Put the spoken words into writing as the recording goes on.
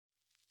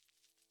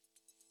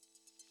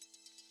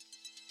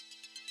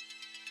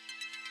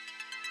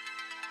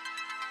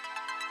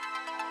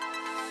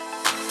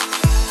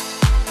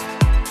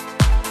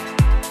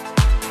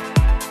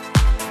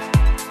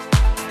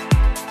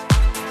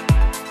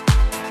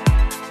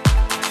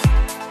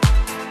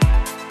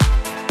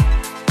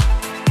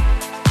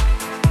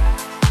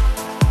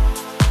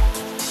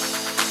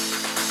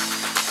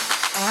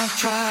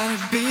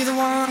try to be the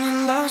one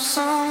who loves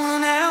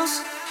someone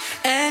else.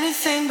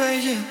 Anything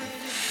but you,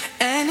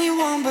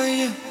 anyone but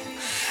you.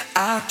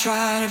 I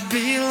try to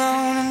be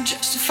alone and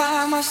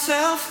justify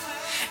myself.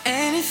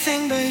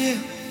 Anything but you,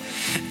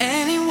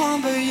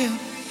 anyone but you.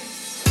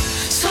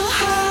 So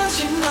how'd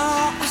you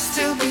know I'll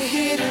still be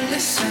here to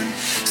listen?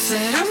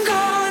 Said I'm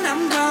gone,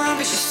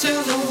 but you're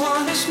still the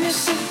one who's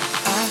missing.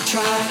 I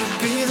try to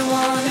be the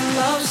one who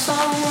loves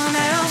someone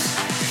else.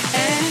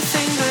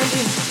 Anything but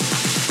you,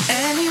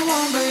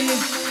 anyone but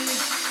you.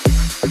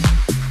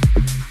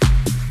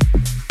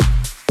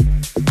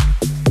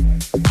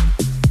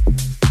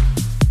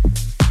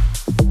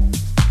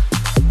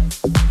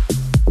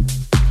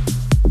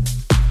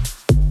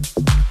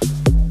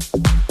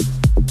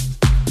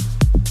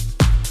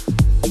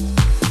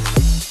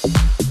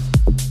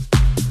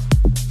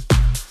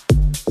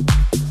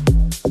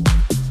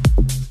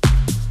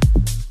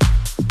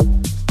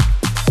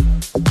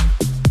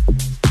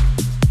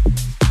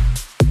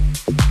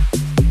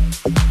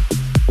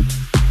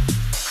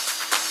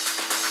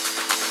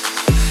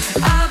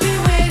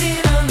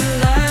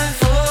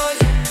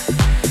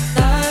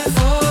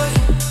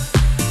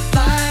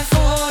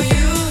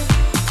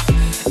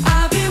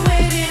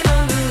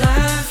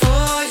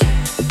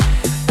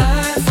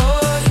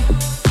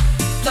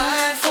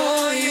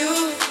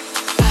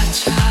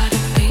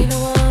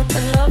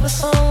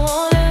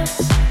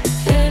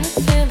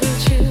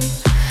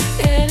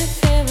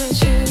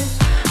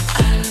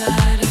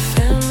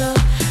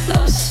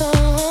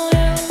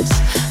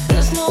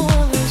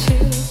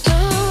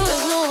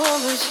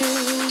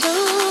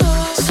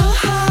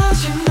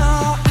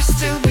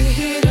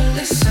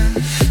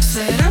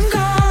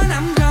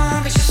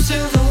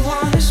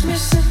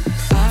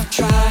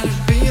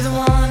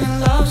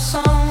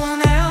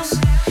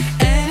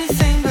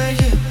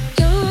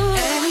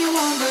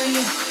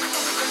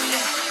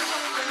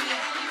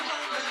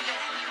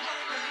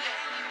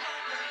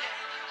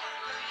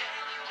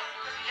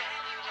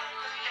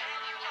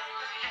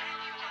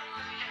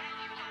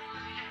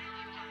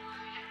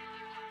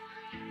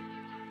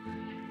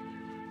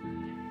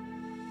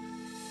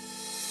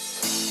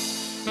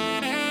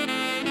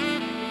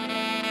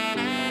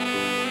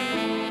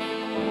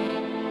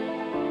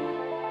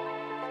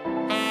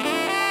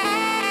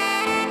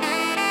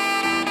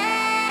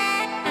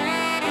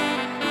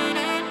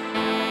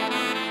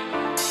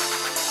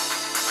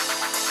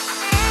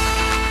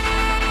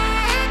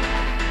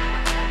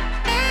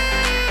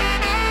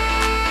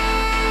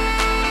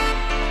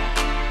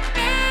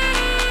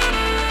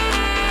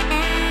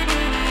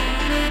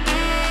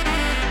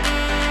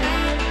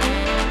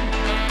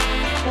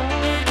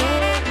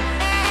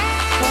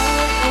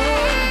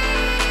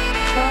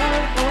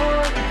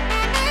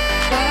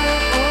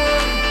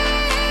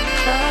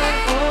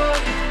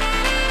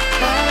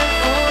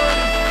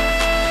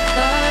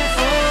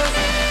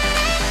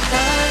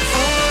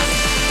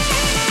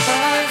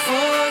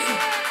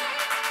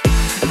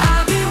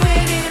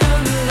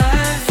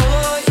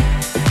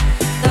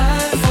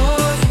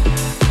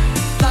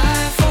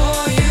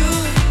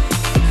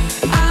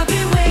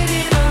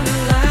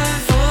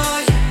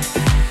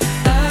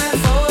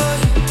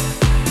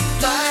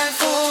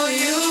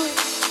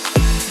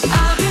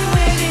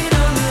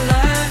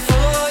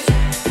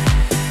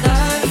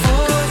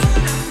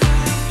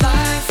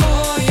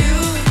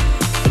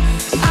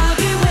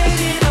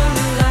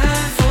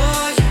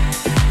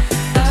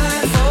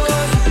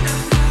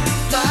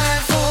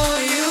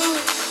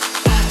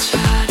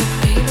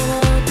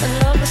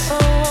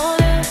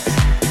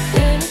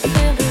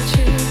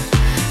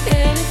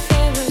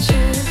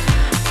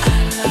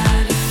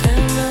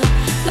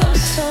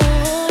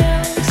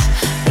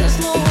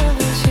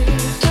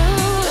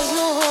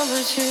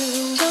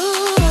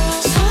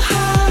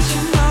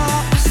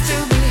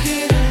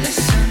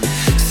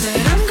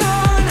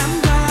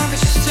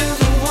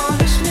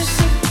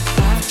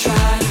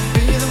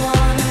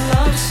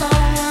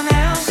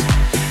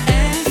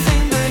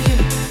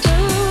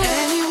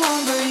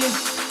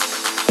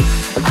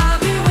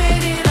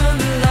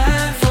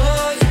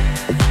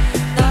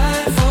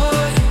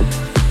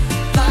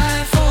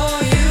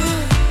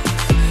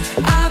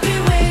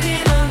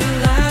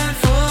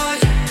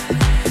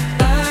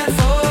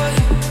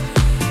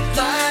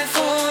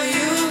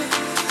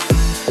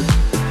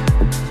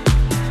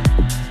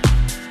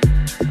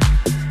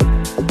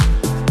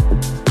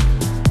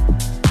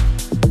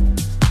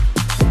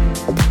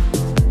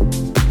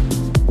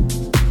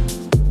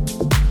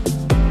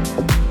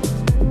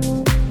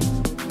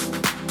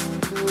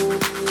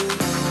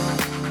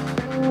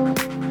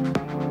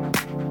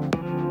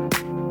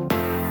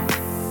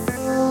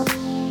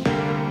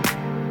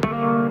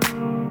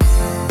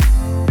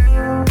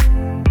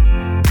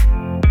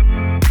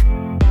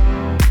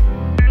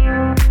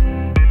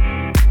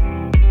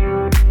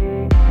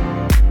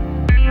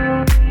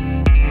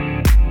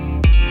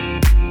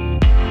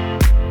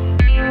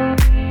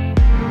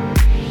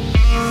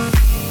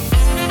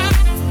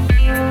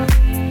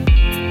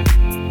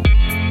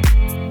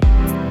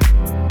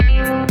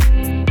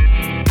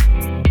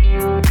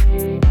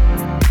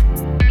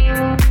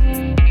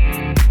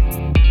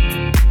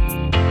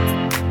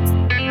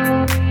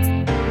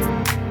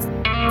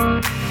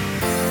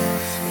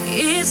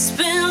 It's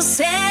been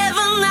 7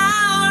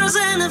 hours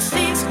and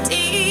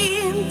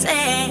 15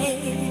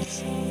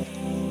 days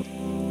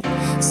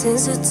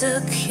since you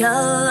took your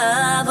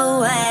love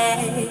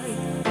away.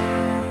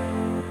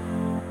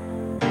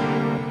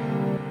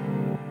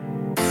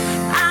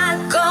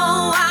 I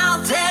go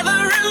out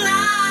every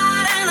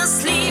night and I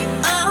sleep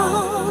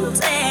all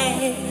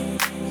day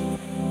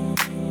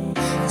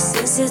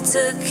since you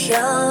took your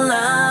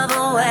love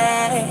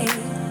away.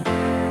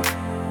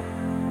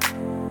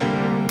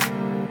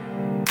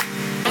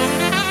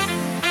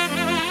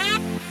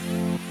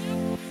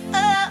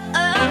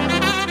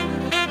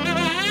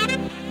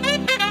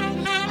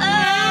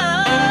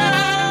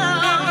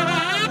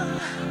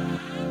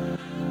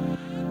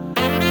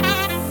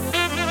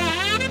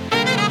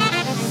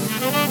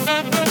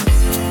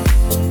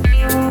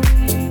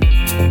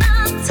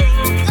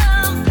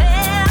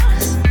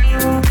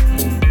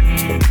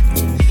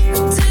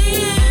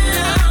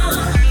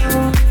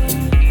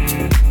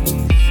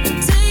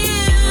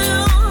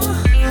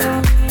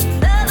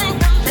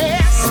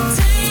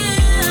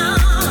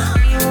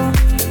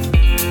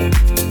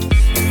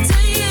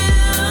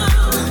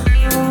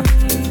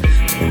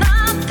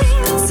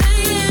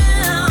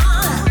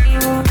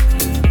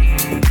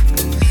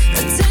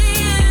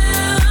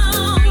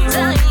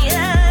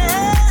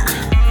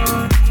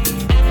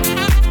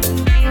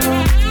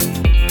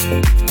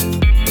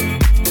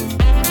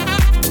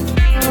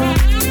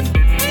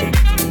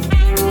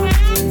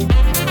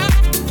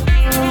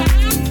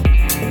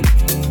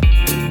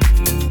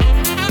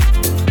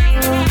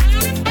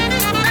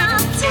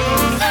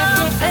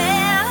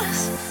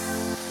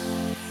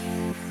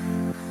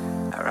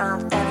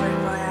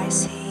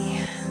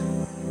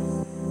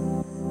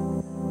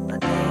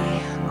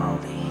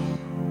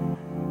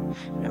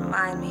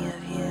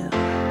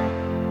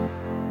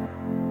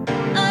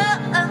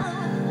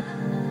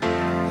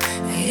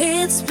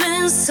 It's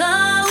been so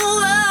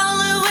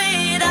lonely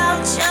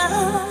without you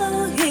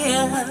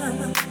here,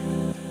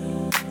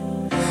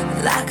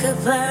 like a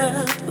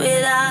bird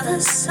without a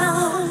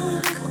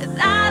song,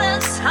 without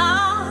a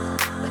song,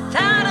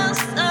 without a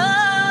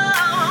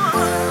song.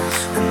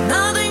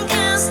 Nothing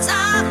can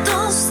stop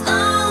those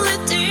lonely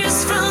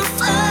tears from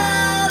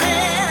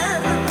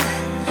falling.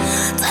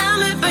 Tell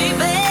me,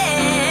 baby,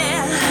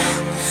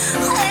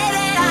 where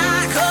did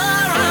I go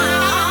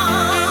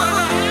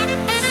wrong?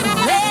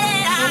 Where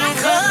did I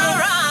go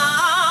wrong?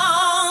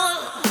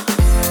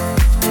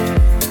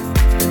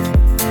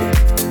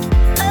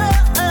 Oh,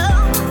 oh,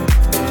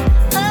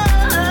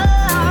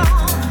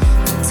 oh,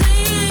 to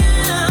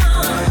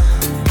you.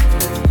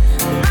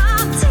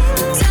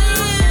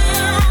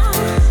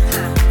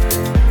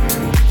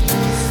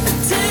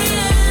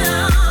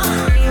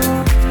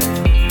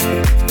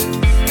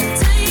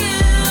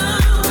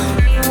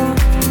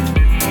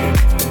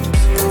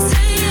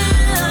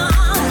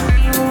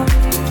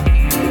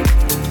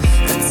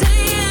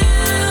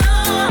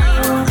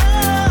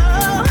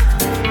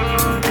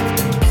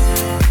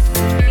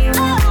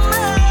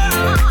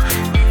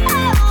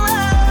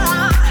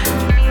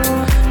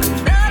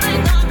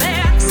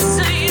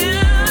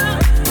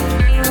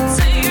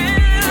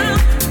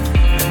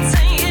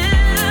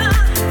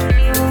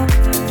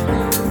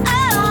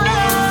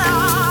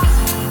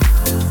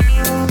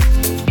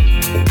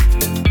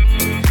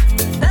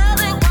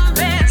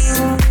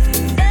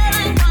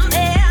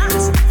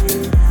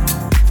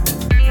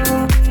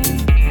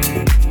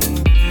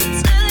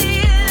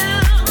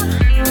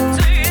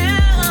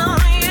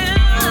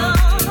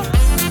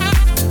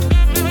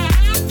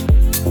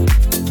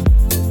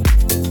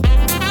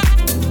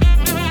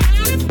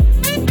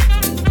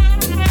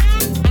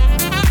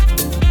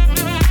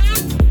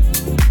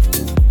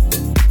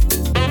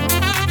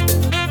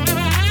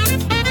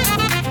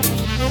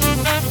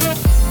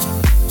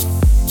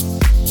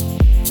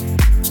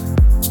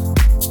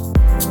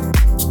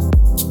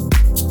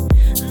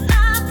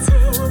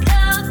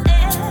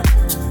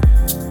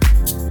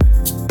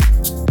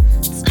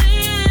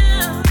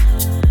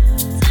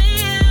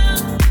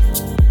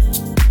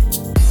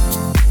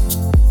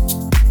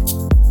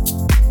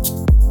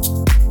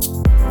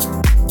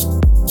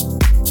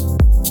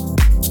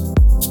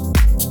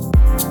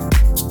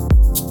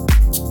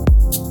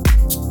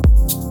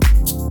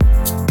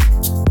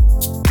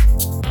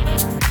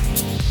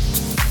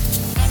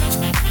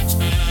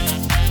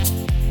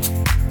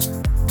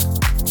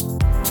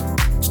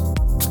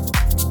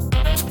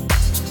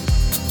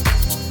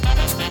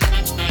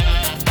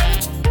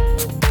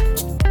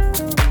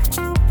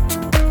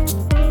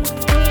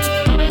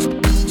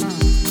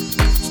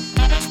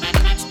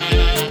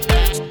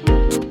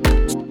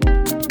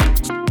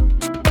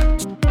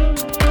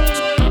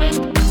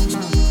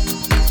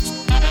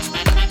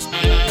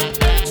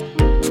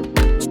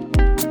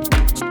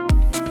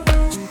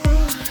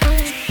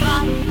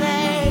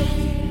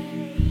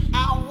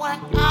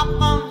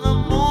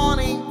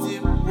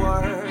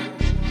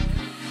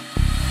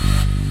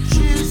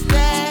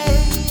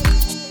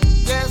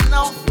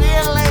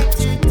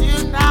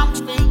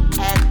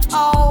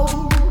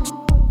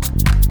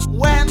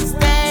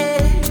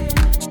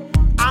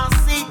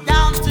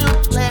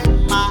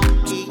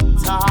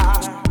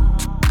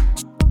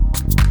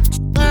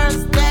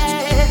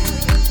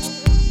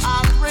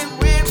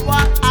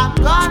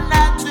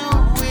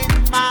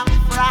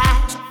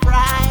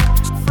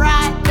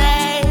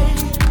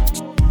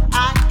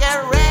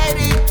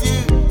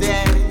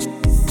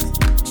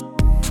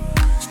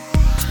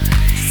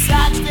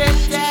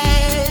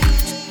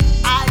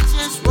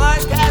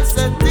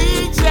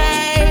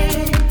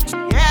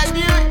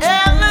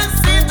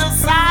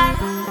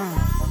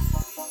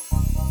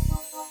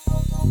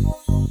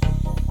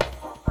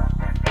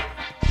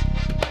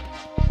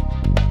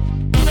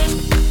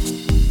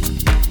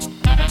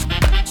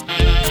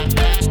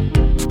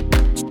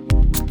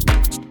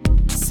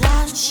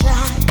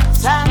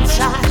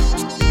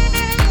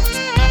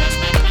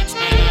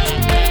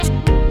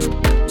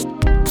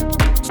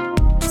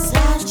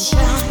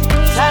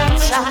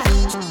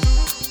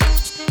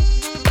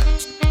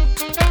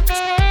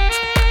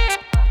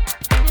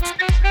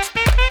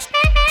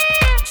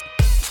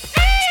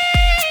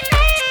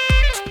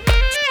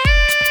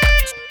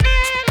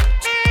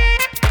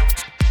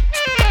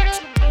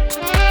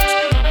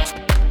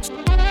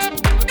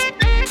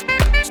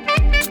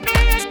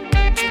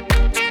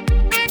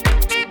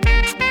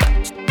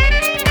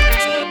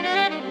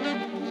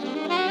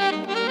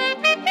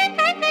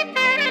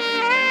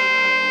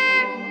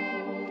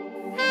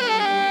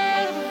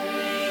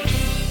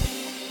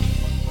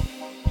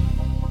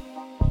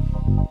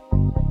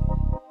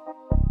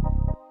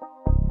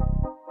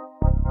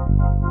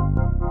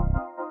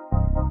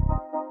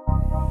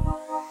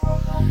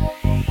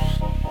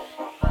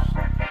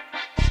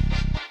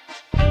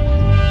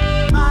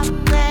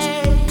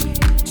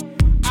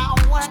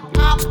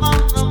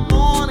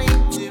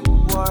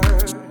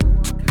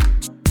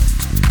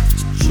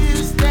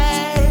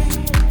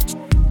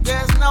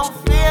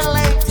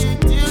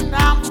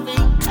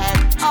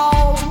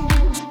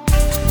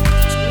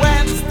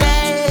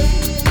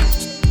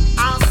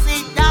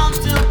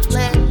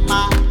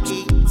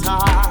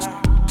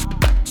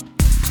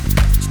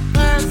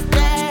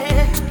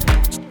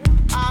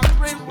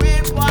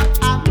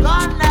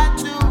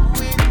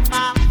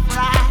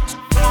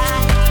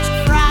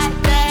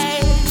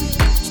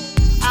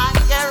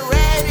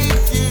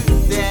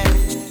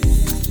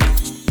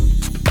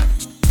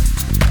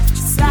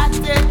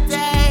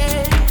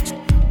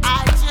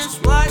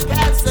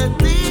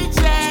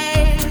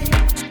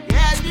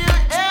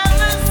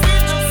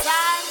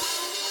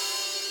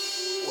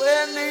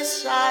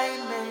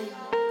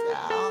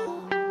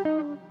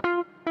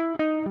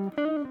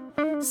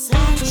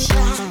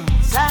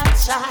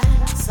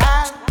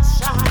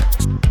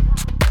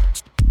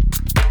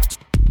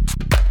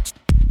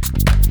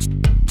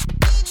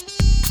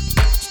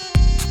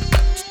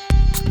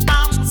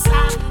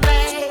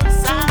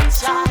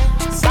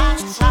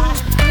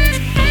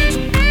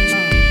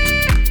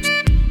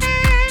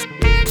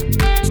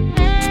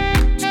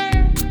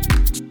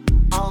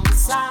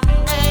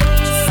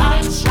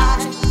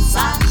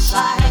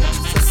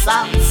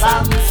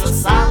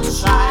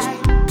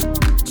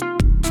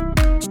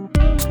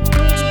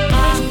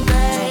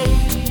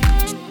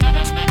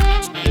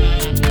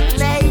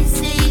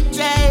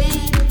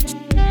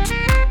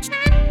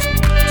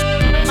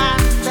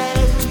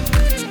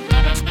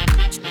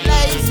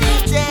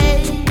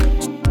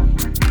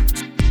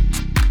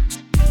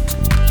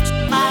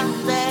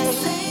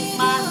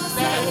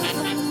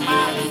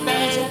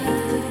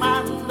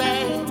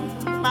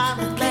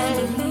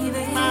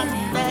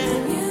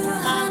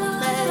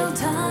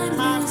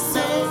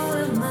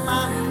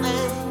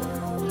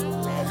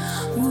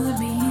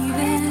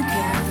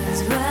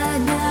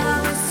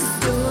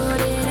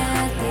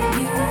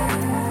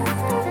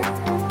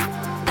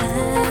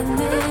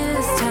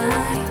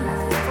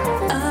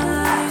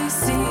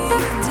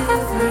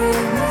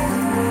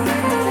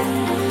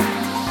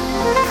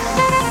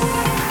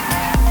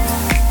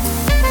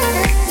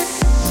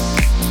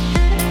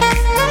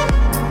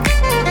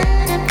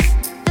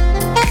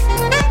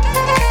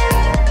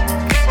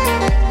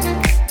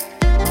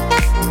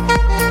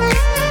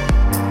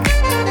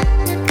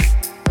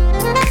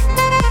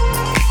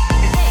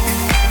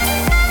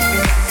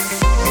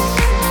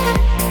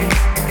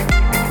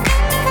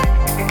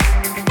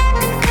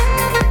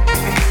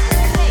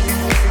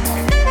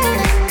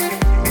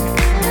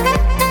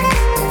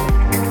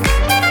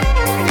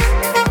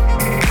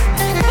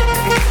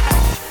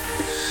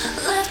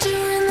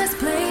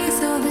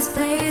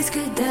 days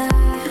could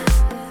die.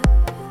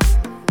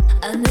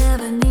 I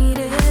never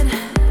needed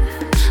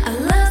a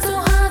love so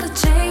hard to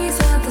chase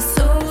out the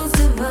souls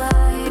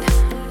divide.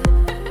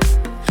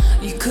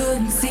 You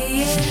couldn't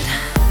see it,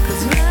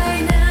 'cause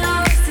right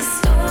now it's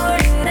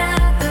distorted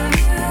at the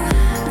view.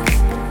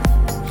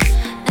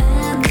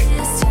 And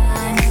this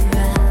time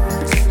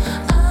around,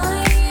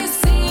 I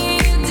see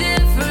a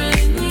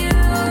different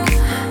you.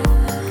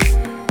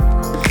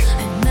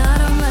 And I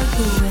don't like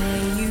the way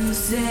you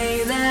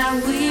say that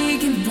we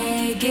can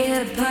make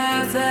it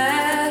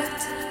perfect.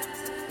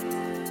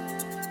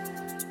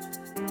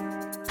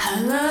 Our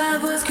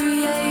love was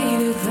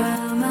created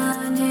from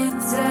an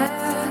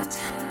insect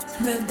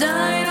that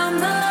died on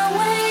the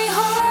way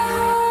home.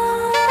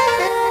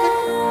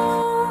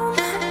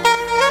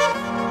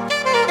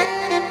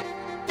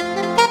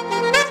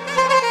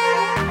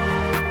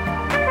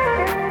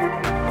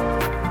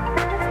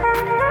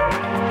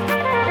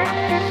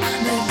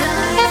 That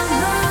died on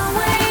the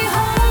way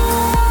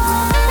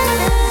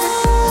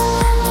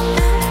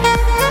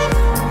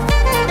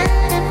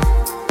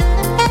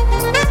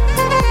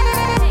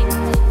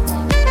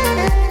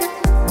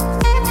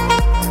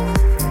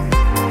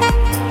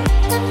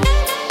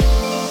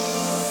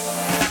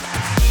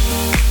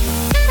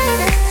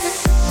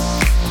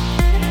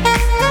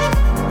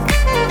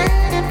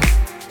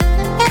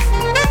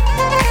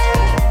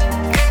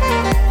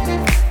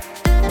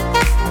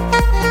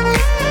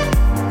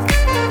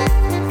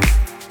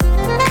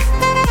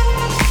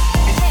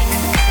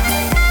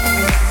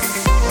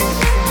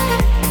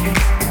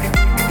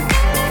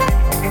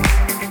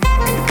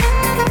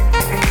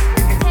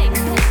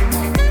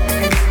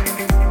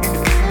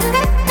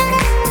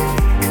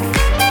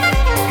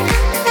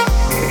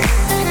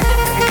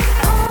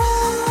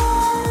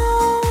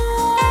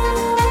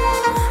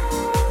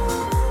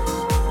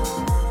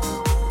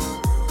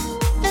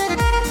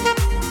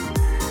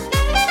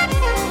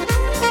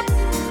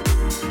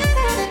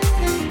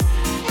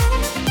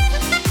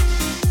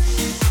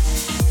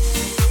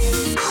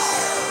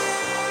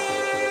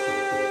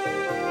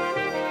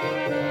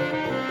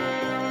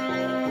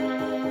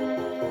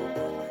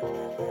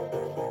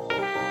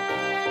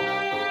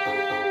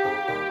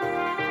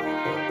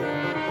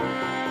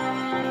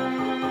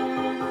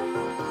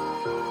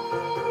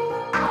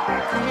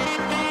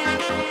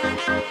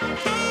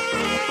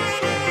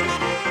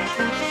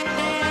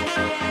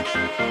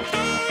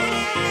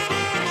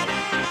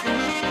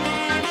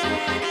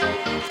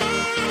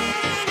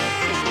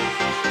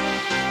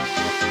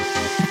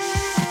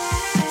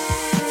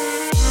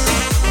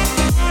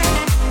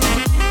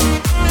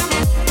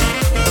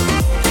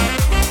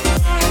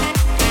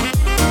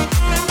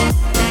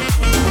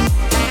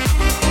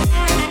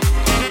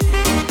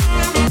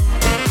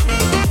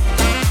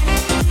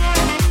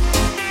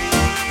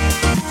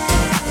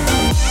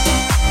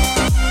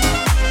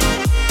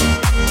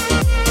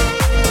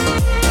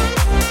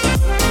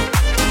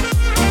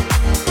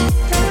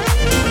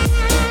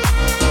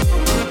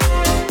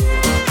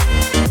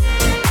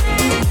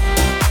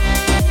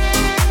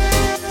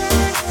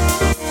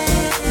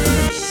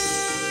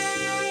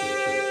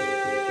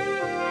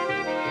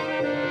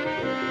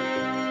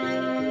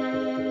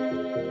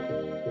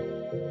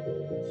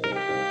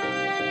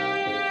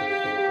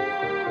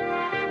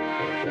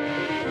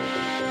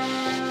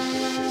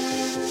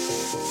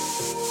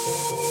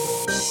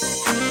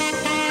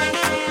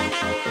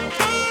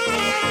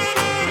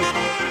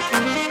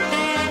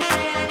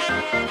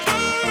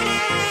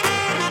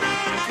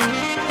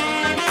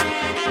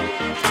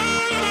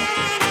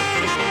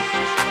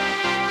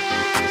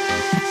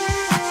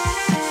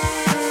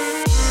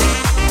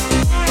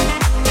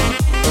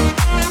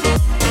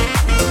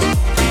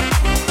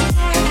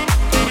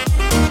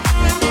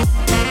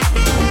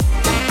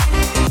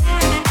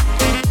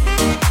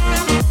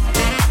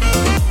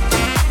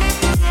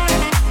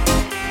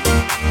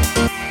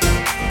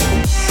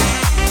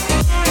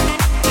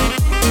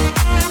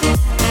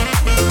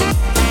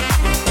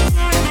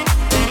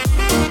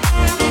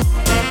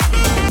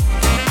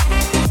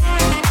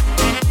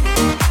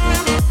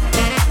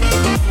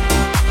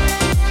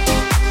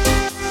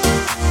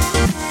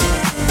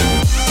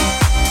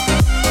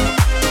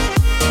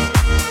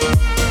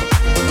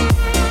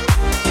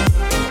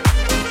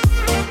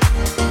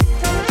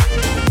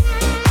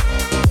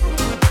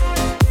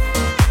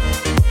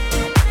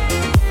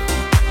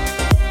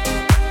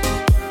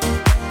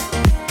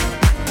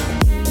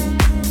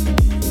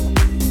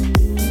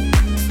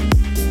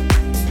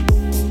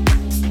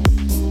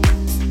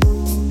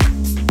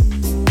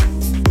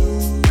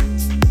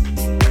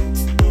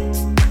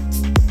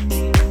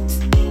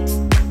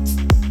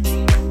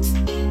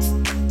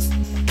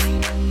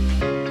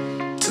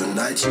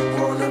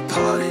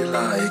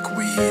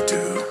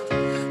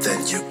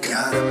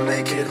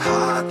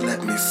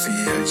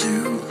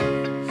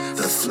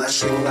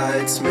Flashing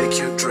lights make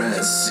your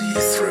dress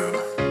see-through.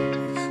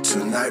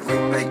 Tonight we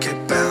make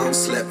it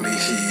bounce, let me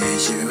hear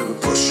you.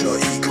 Push your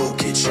ego,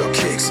 get your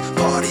kicks.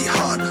 Party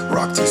hard,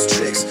 rock these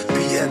tricks.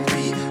 B&B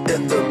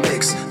in the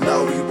mix.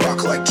 Now we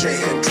rock like J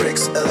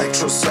Hendrix.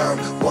 Electro sound,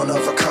 one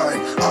of a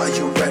kind. Are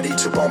you ready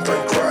to bump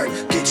and grind?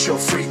 Get your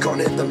freak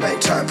in the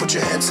meantime, put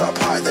your hands up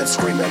high, then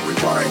scream and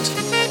rewind.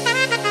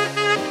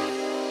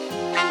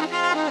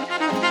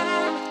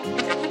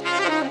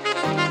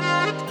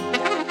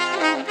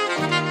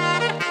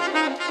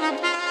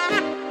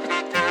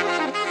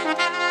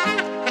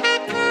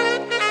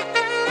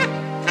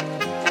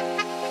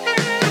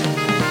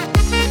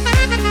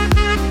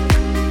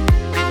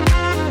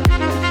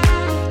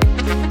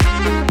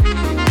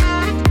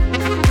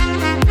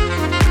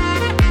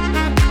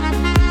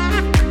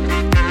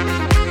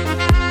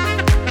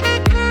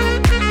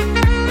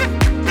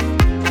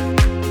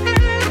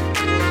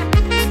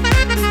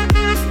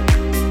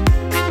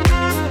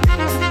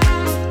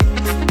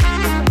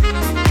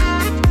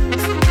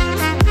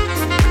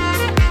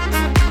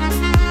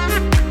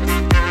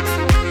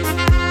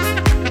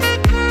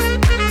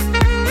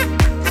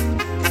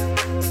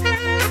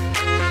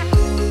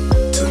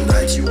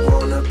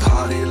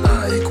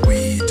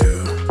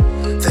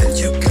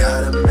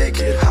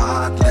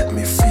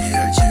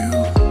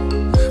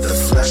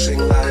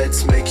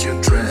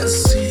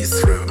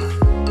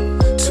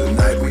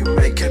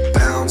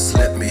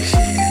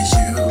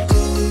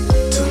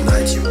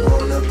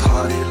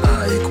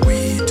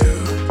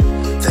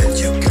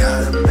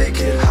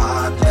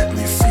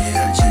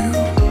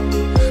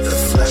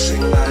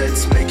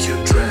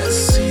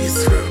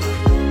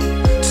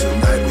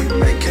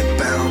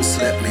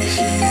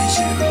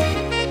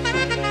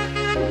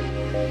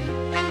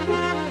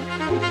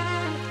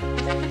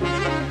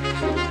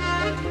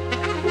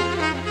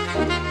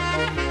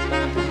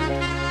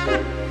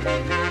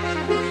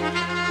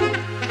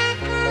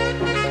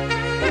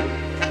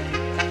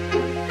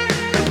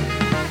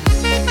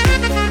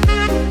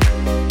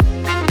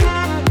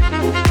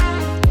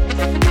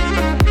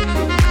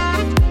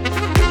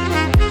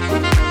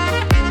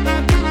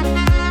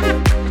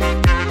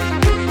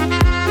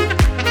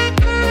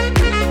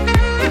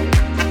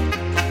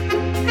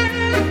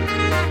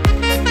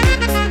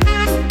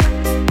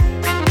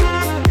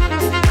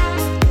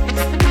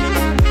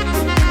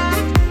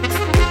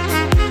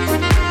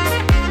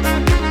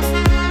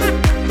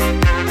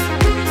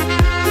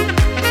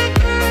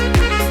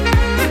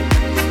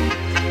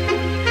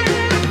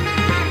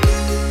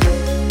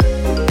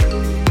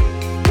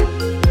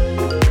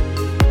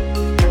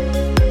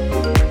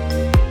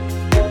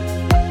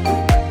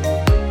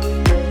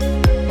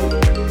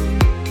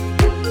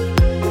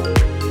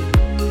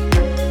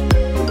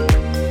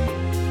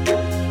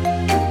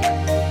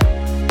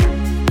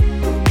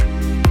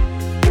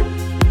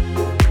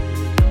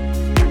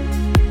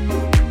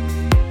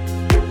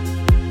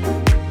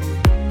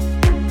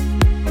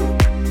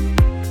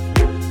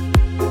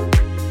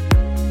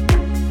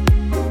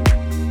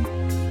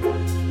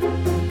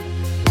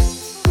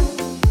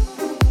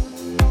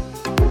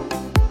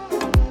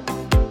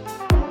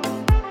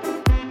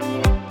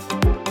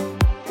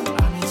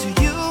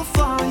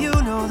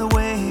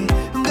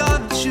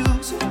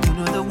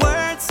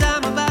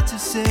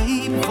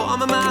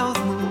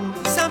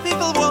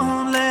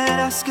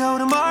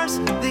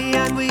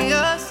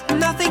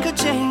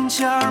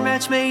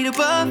 Made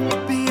above,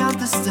 beyond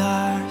the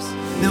stars.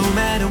 No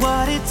matter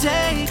what it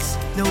takes,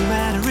 no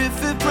matter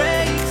if it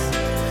breaks,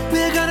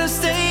 we're gonna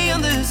stay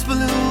on this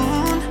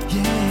balloon.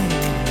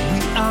 Yeah, we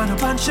aren't a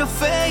bunch of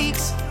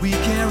fakes. We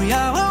carry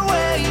our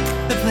weight.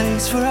 The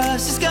place for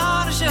us is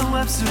gonna show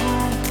up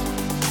soon.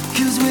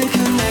 'Cause we're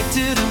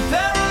connected in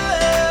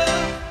parallel,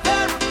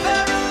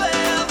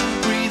 parallel,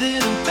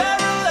 breathing in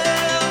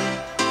parallel.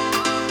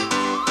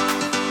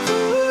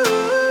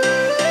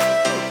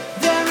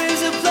 There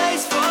is a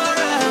place for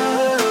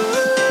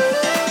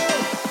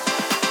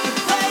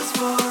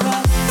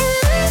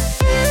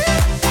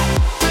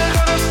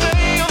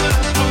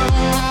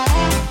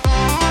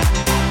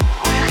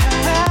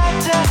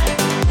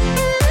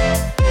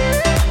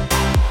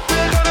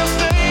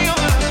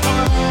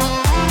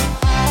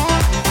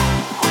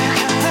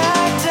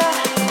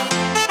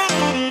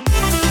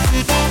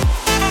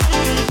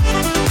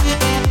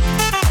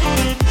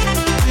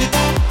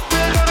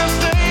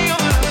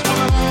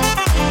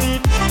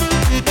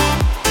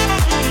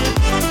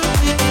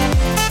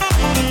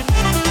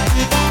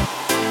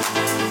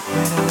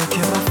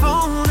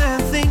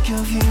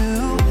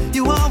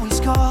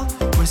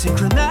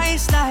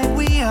synchronized like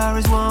we are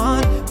as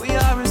one, we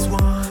are as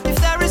one. If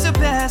there is a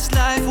past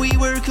life, we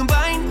were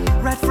combined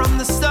right from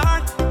the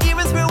start.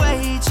 Even through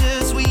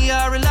ages, we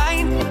are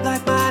aligned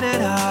like mind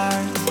and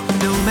heart.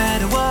 No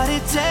matter what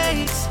it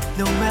takes,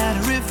 no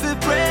matter if it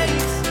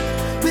breaks,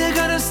 we're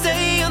gonna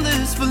stay on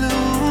this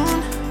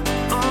balloon.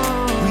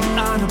 We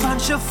aren't a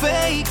bunch of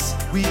fakes.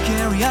 We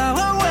carry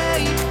our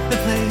weight. The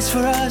place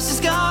for us is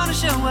gonna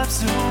show up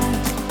soon.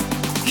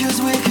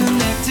 'Cause we're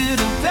connected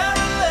in parallel.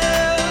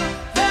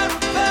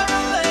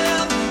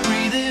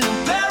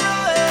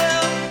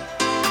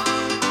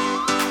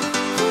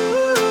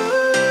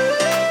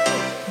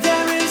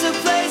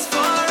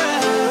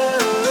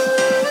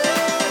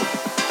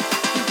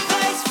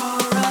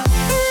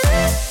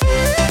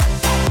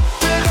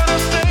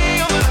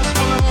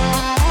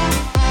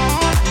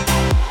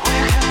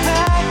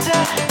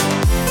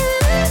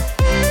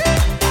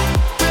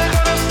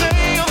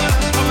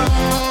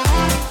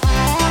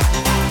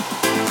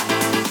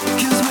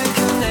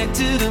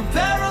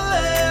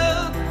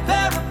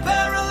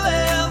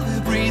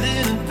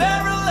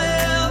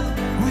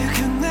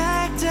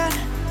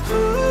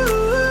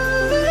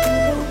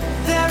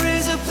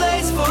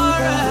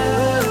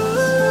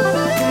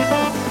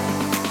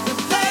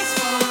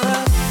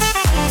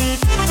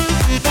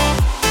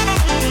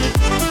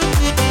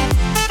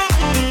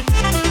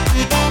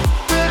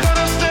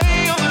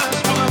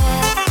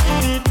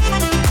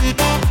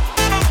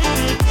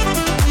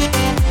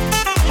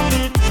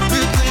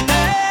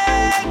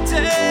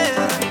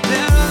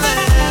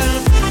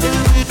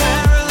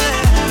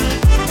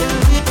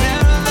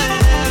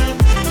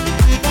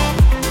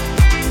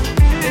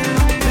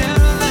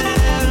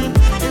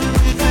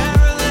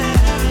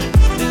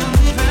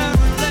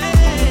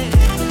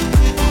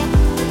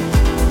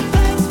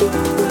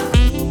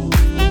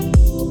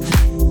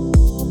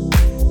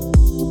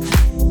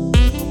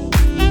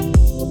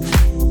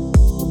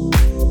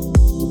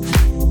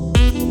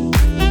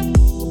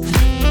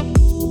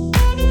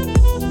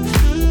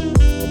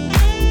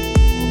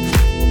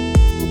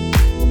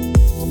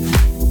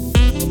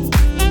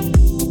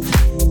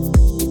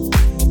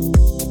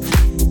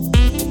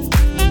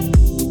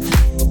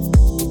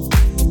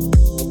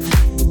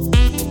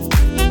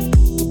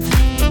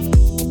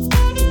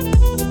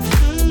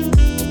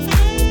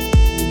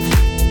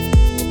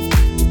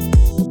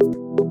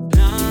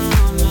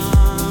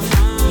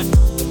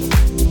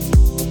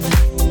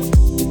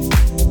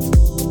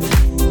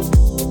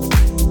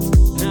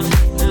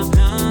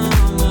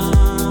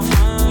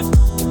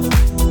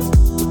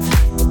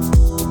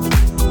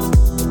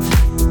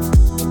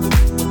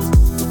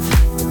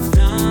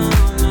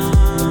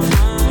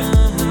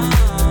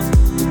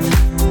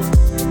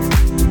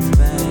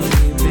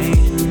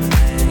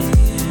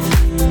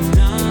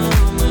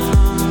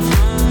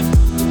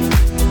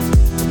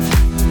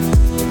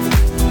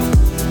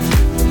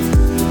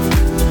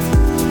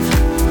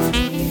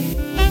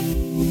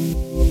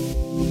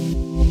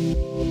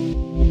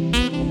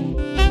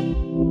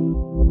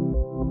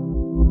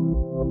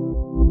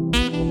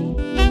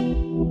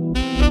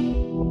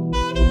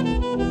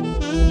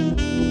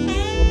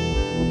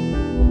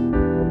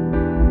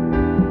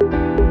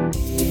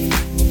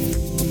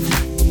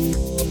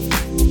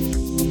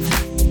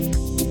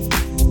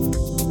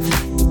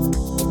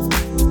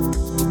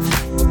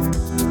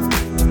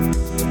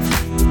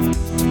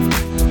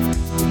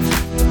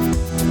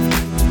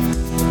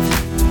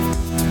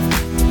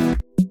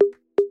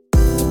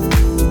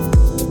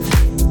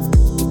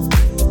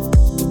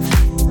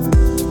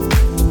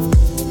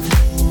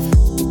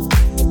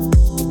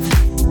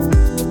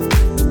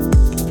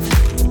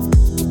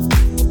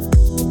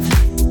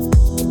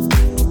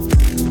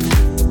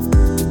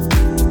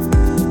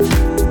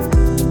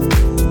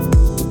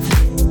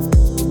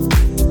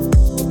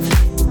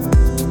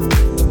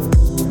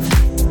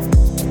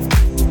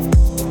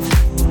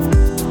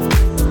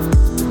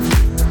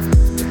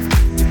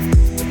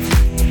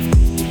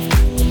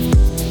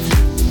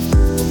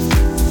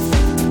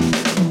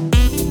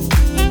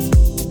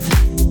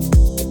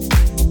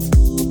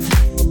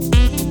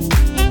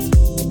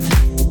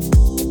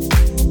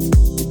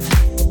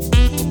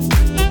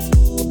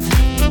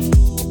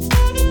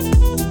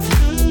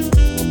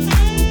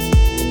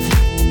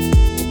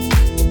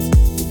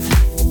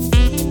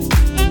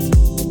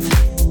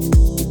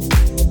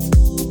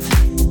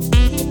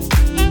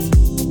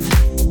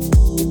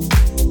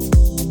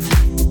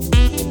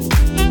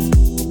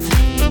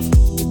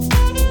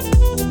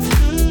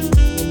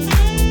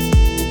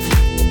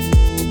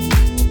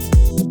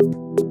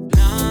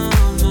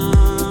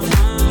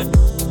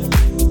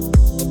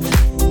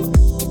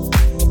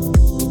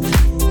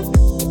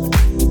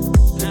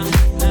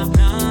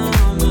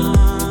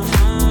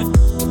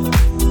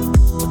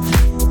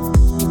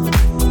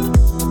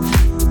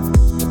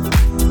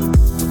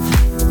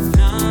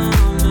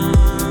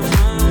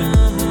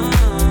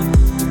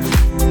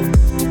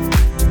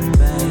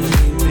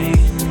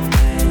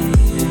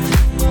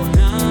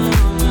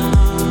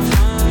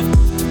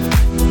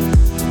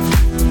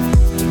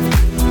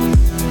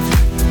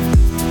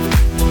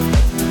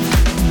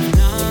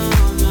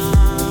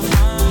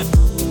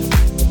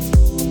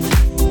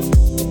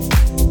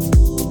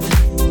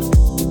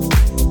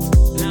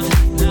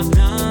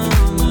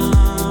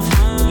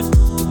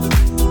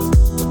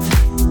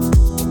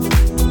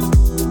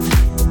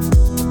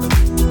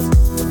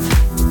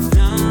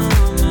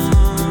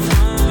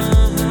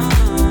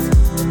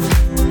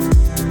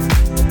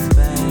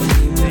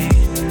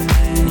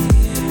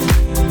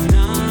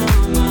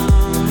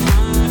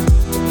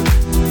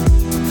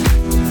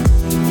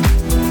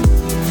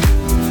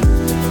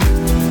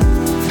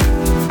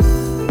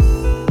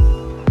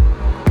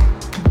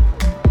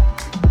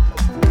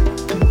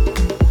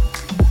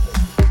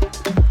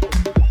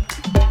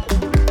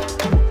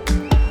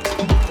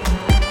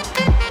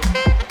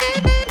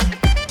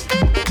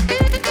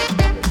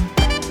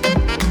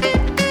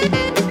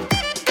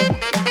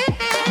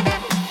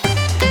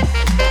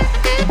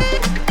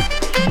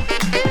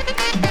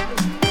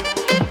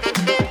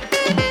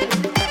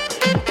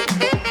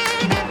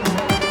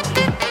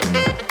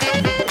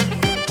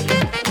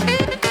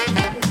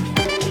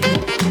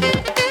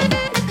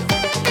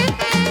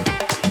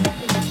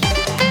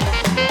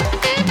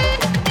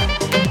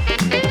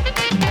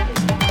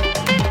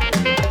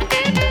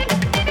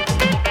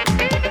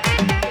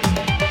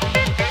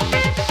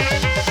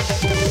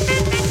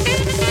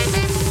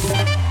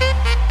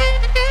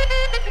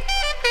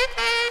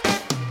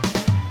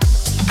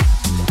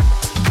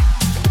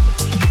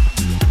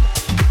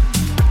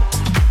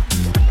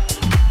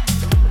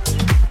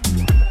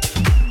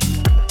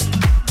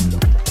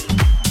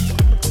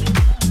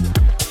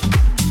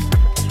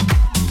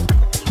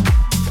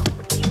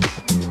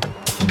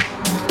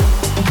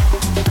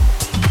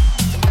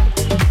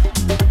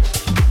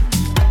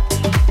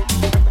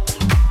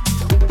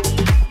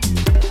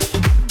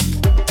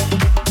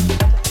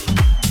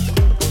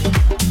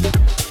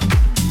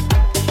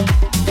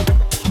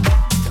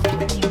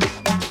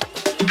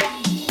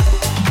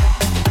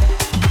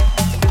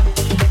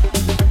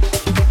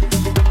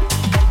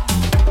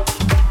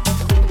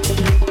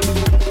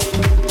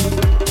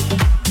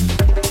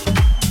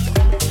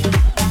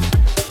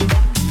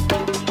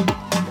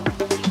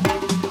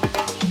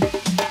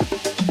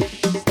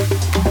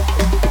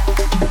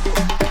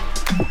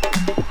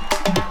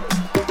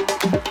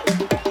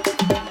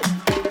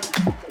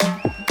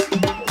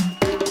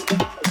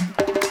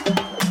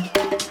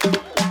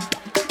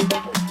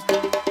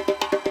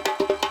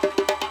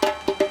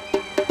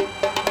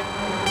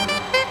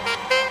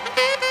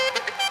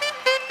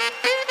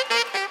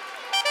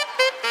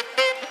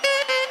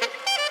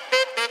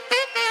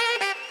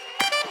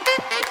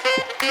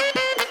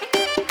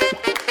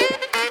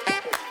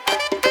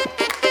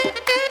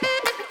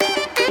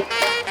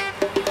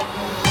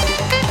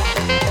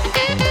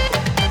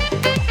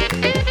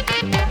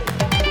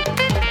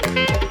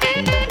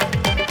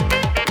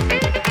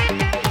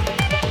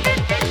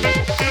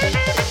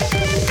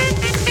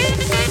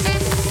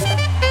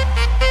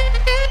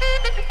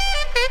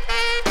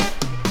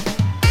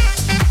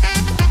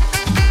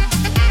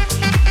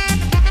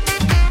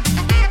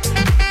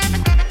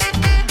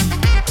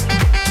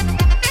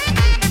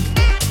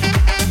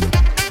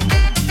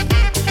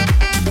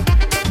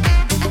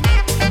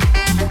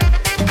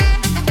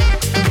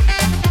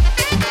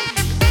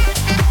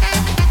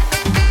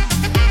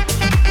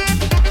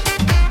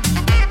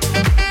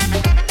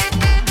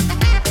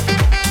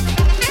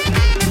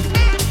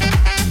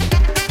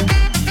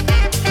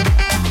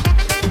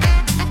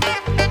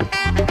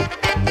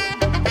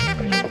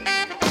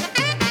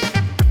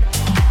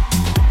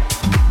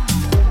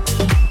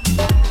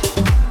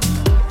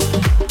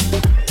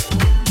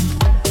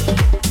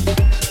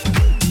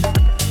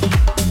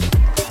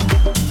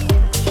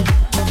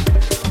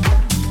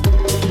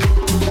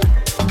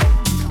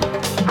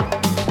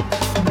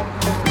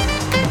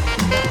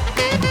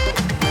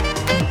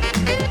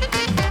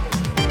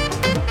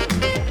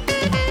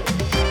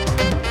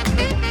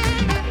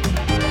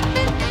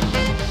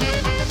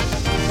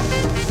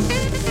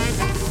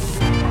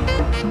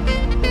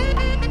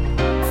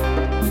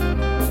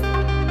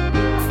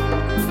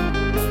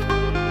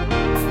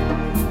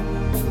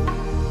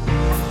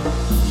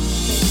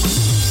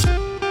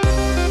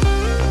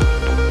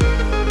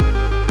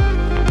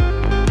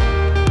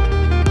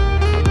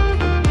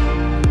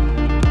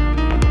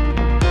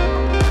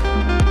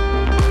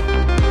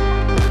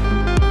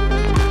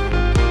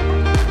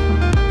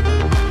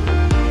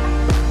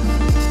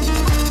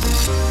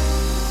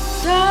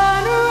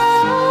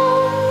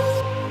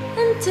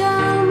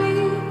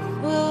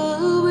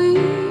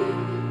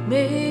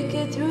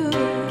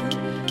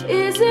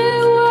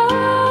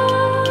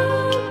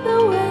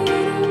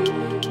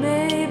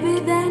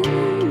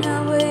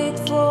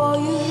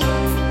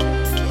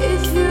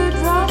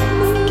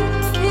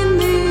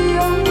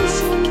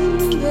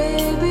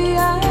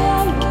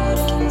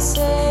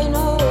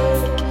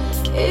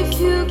 If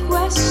you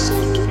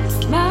question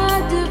my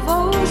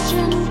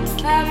devotion,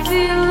 I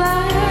feel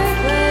like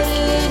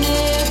letting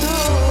it go.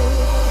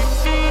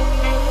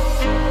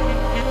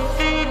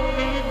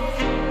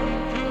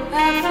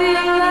 I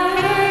feel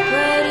like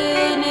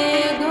letting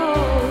it go.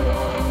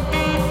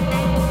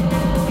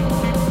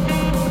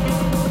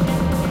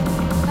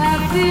 I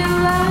feel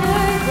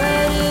like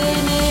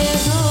letting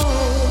it go.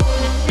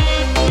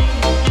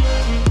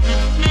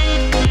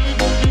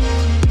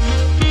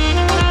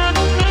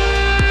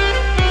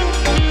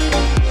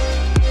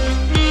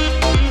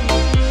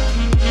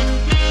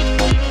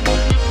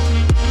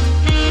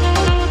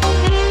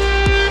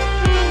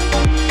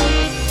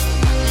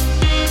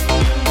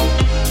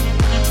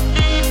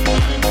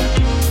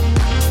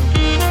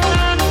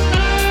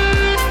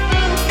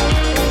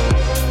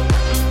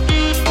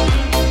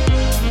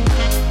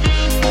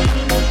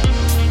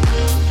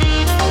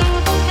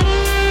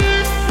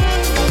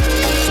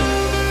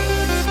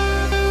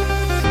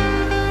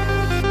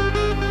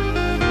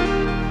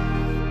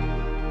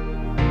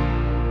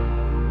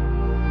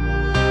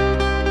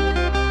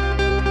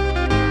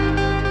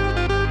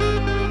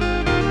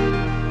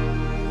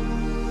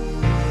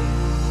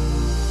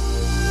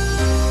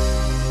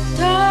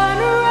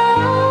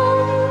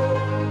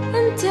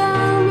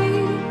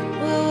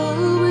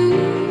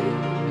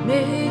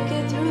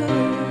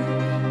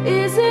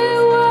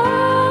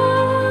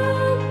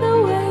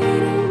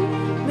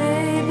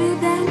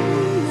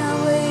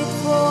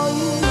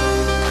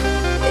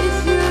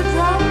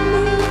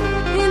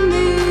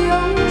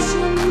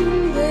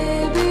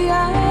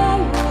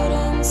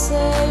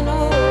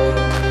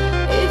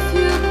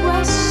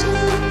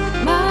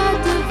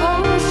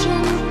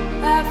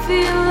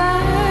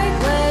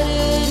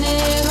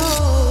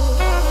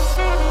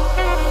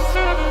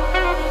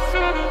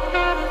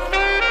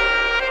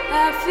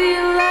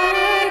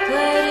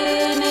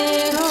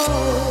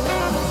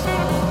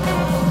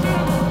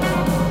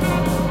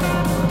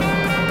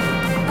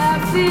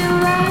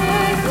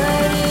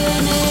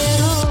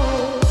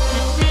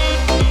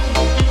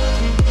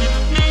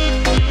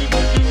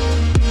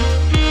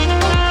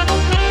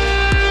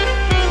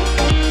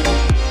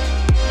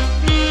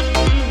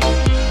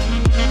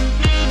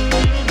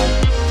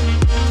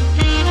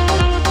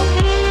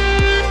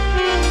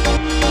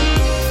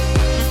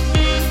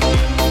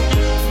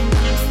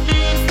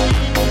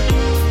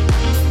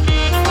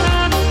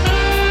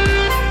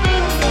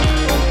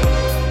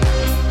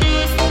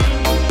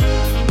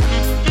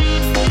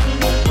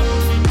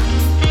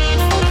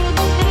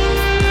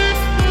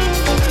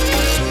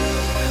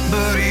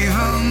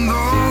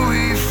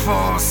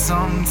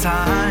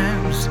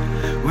 Sometimes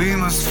we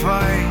must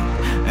fight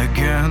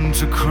again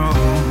to grow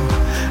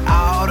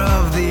out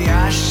of the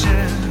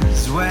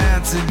ashes, where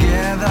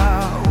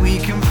together we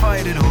can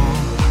fight it all.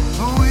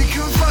 We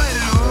can fight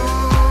it all.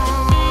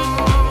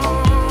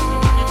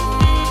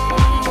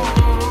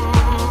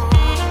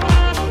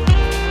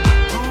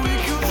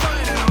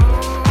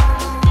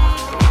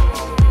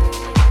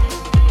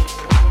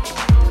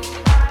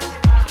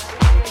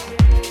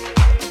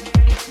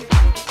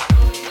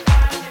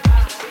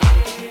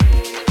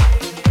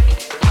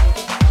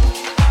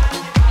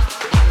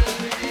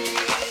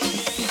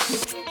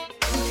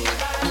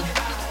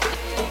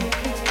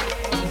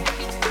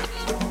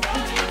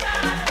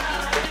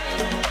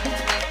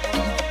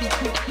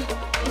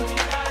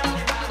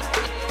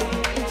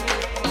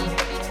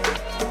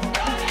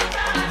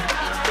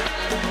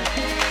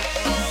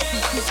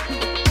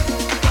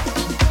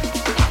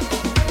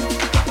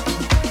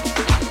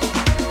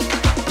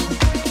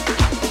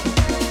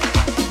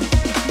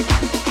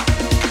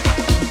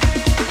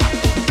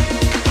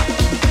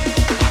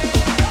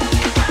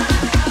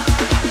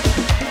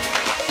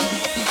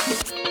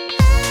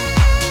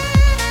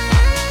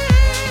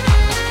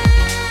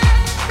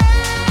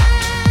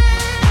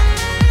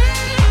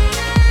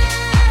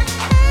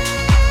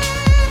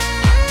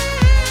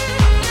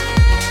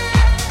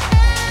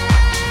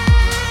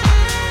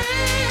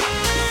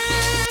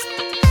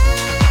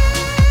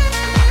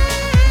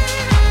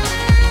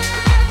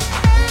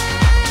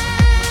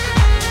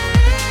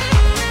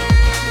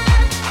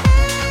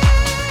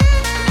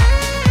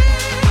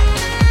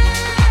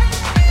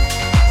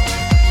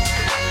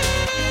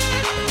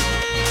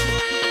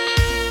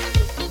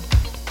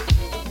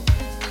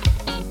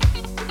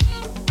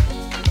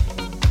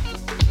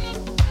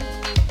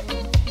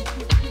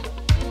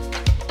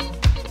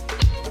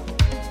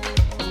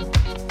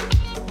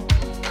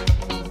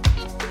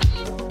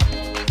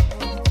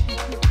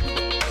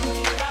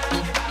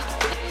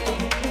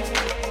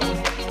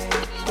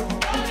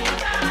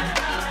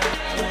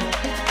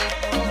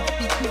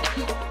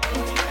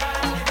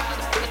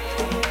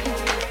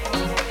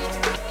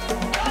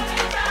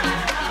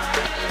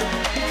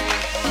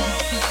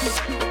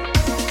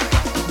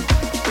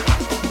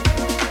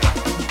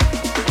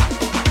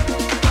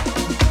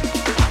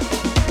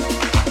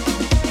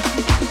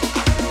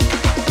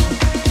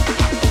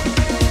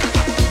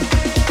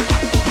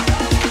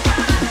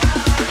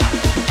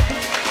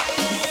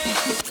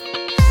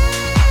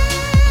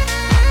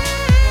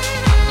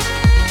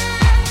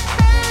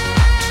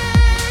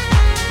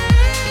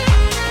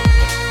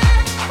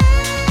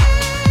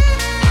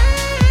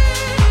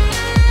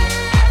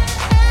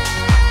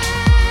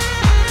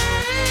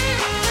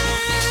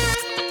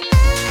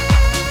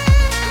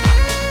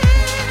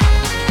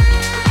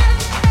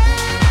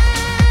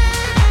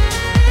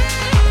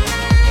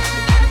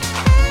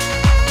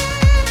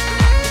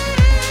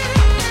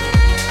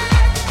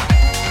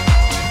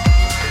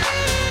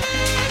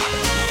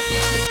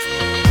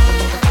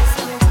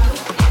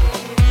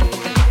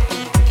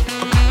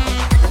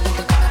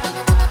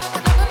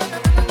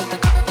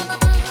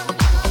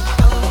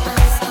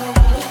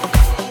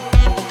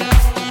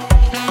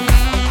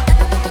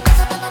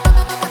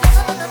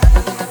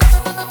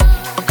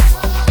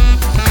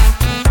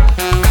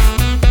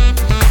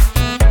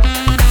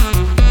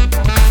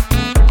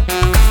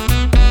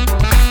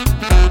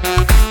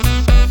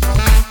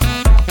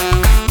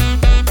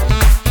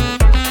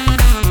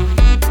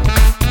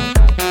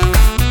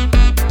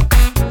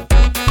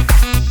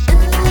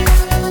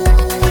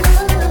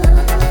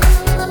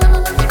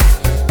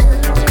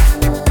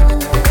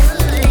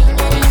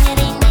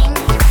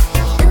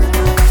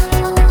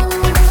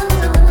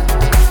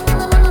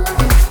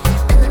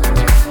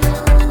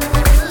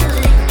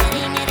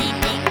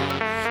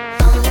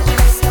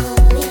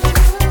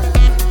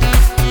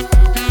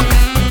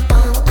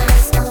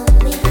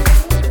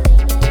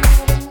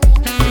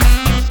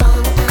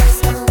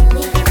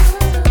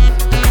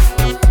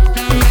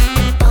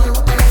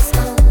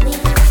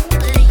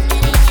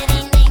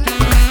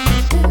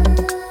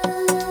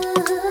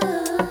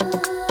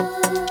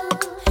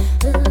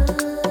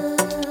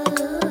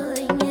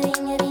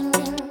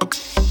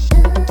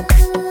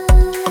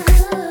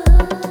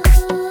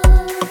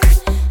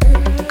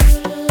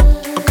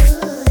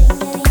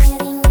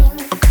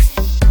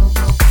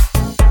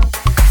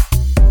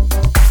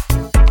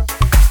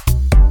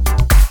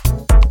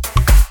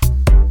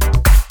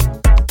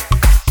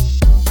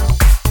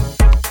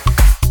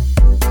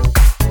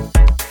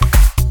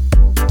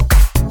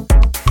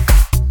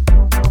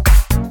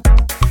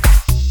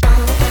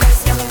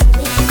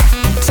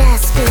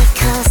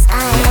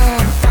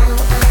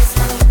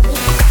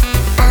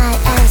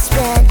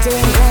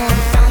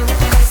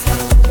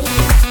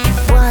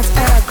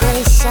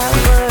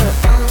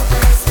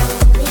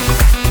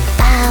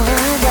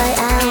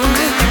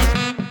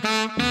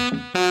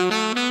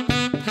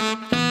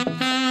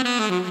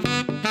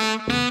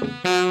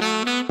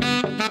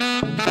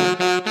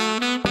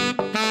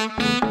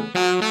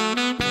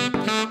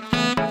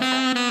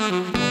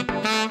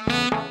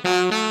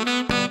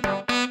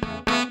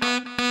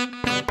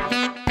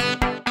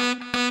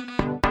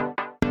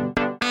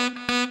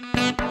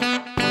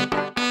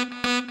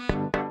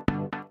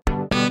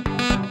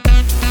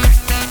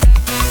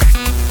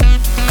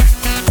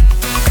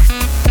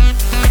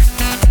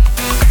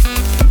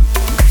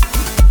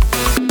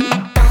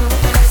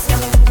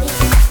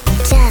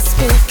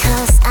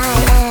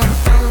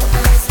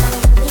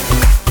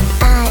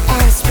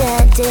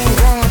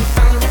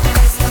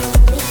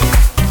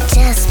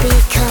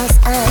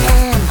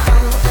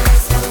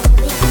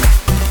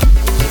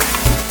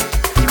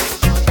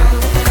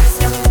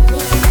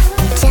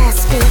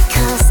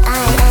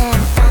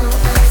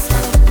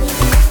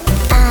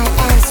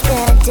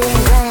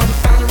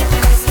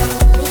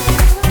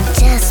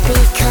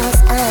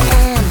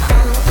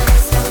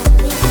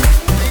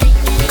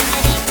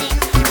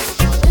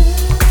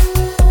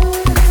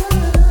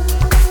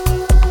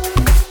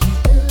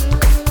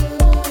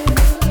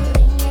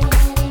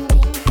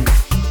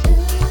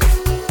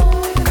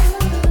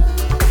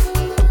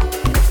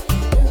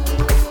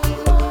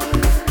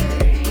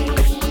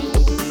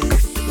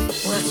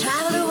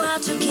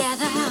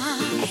 together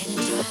and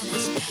enjoy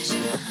this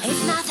pleasure. If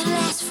nothing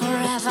lasts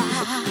forever,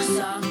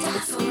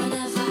 sometimes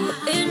forever.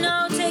 You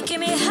know, taking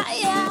me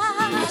higher,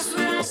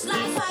 mesmerized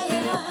like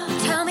fire.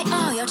 Tell me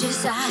all your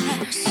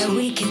desires, and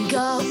we can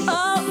go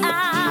all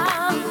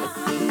out.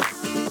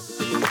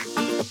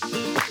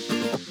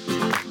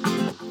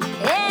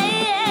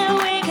 Yeah,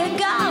 we can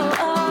go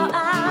all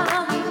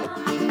out.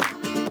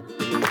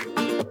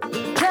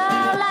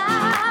 Call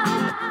out.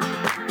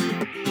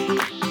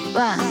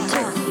 1,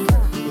 2.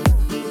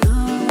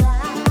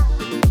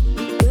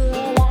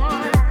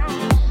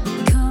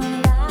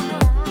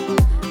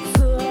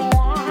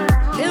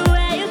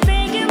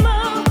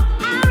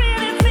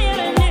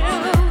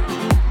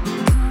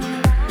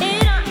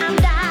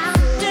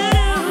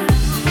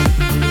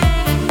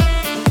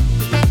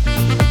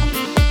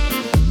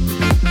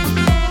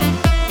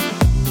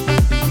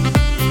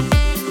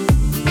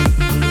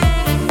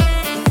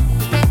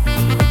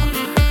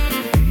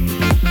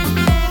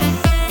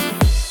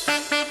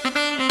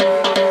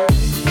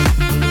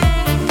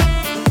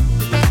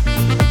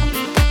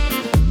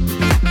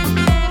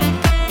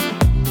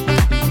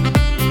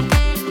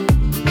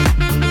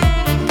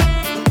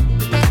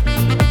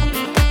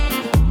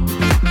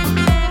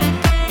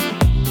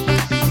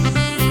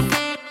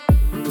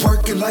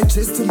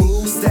 Just to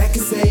move, stack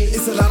and say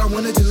it's a lot I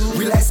wanna do.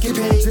 Relax, get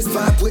paid, just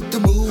vibe with the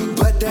mood.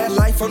 But that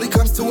life only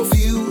comes to a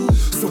few.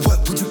 So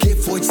what would you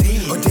give for a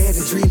chance? Or dare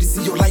to dream to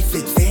see your life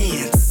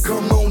advance?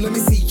 Come on, let me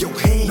see your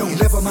hands. No,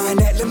 never mind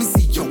that, let me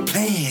see your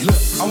plan. Look,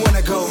 I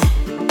wanna go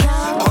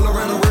all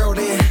around the world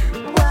and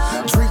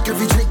drink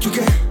every drink you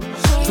can.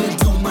 Then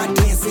do my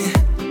dancing.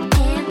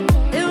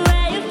 The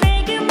way you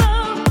think you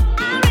move,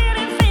 I'm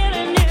really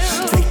feeling you.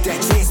 Take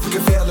that chance, we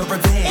can fail or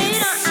advance.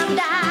 You know I'm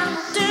down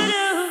to do.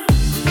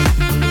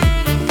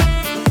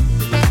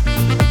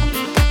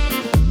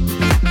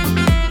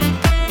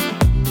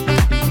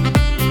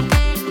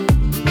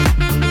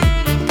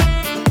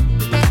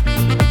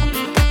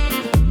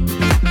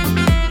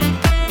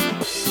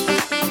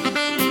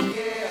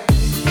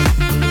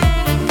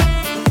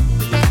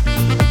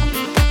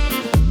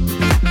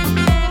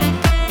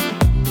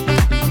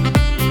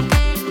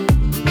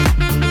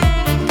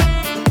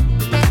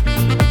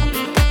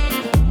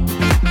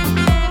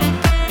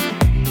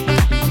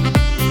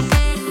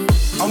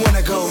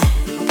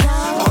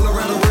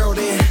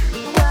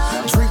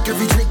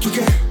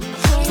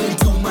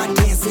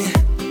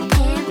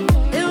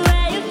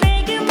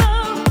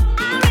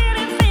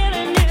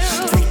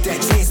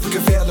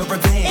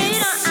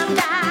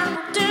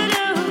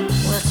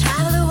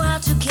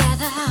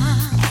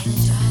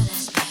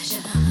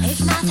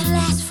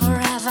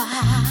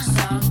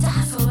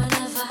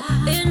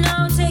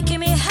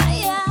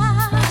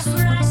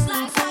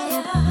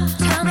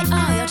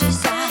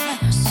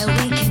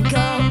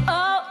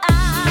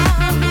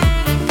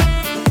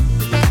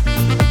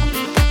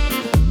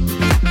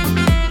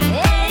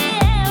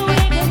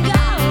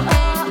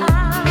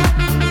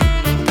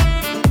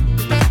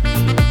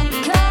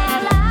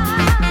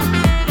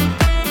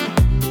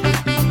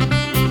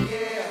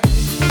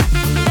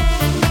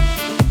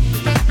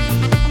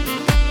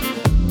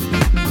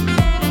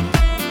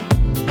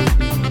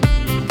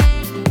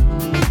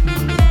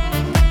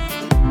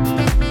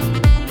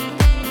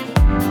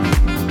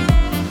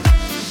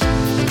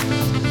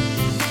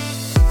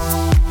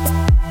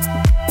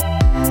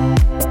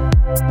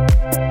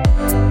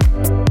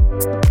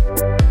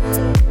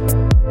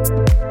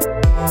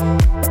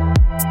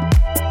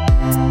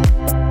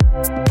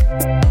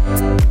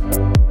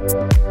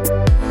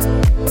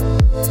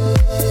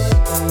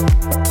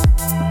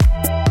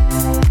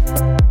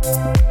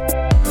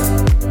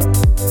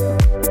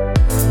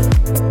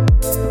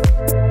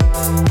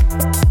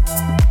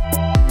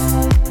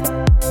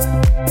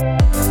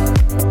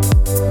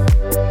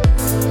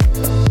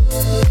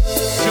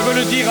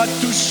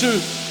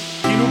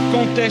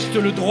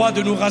 Le droit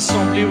de nous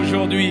rassembler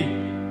aujourd'hui.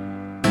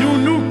 Nous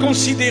nous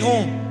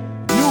considérons,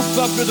 nous,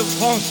 peuple de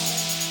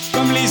France,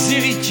 comme les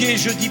héritiers,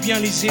 je dis bien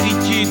les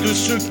héritiers de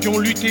ceux qui ont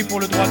lutté pour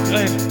le droit de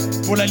grève,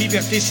 pour la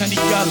liberté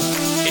syndicale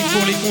et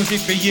pour les congés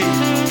payés.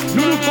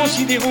 Nous nous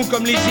considérons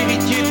comme les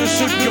héritiers de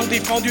ceux qui ont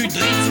défendu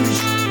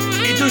Dreyfus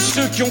et de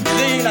ceux qui ont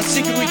créé la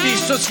sécurité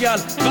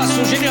sociale grâce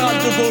au général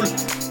de Gaulle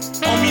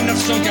en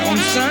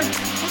 1945.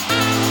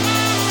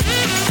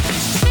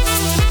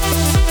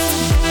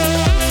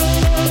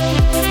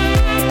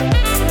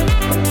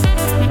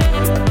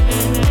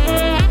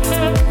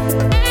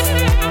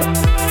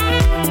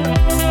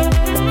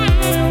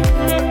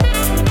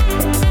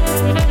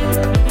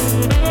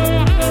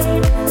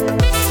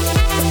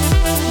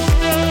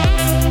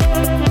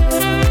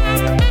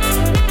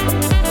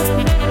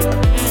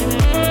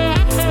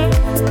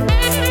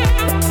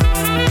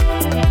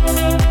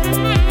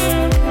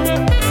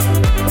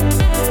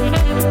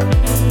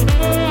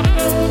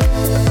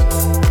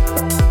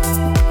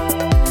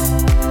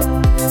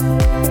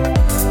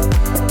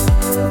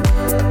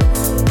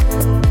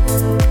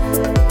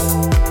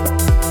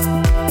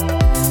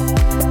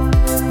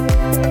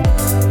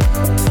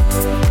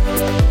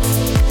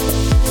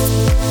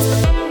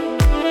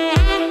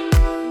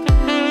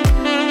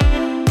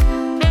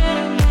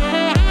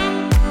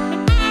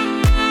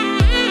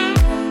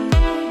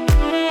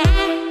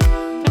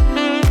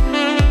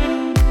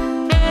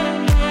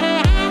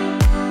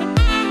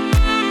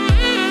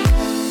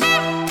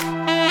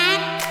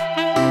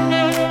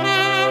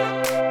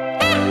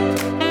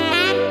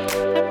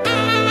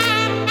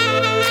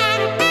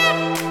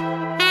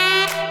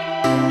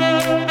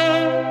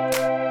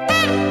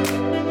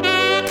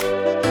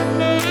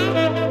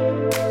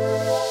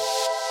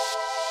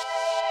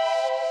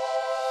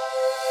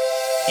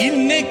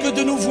 Il n'est que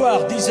de nous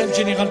voir, disait le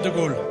général de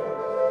Gaulle,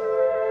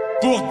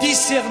 pour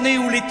discerner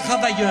où les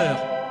travailleurs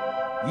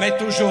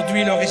mettent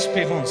aujourd'hui leur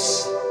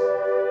espérance.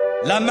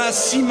 La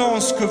masse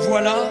immense que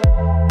voilà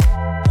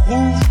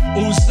prouve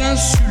aux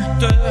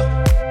insulteurs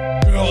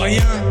que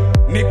rien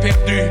n'est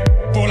perdu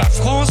pour la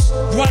France.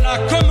 Voilà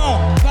comment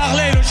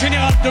parlait le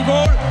général de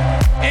Gaulle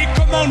et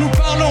comment nous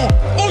parlons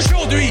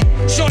aujourd'hui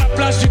sur la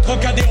place du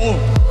Trocadéro.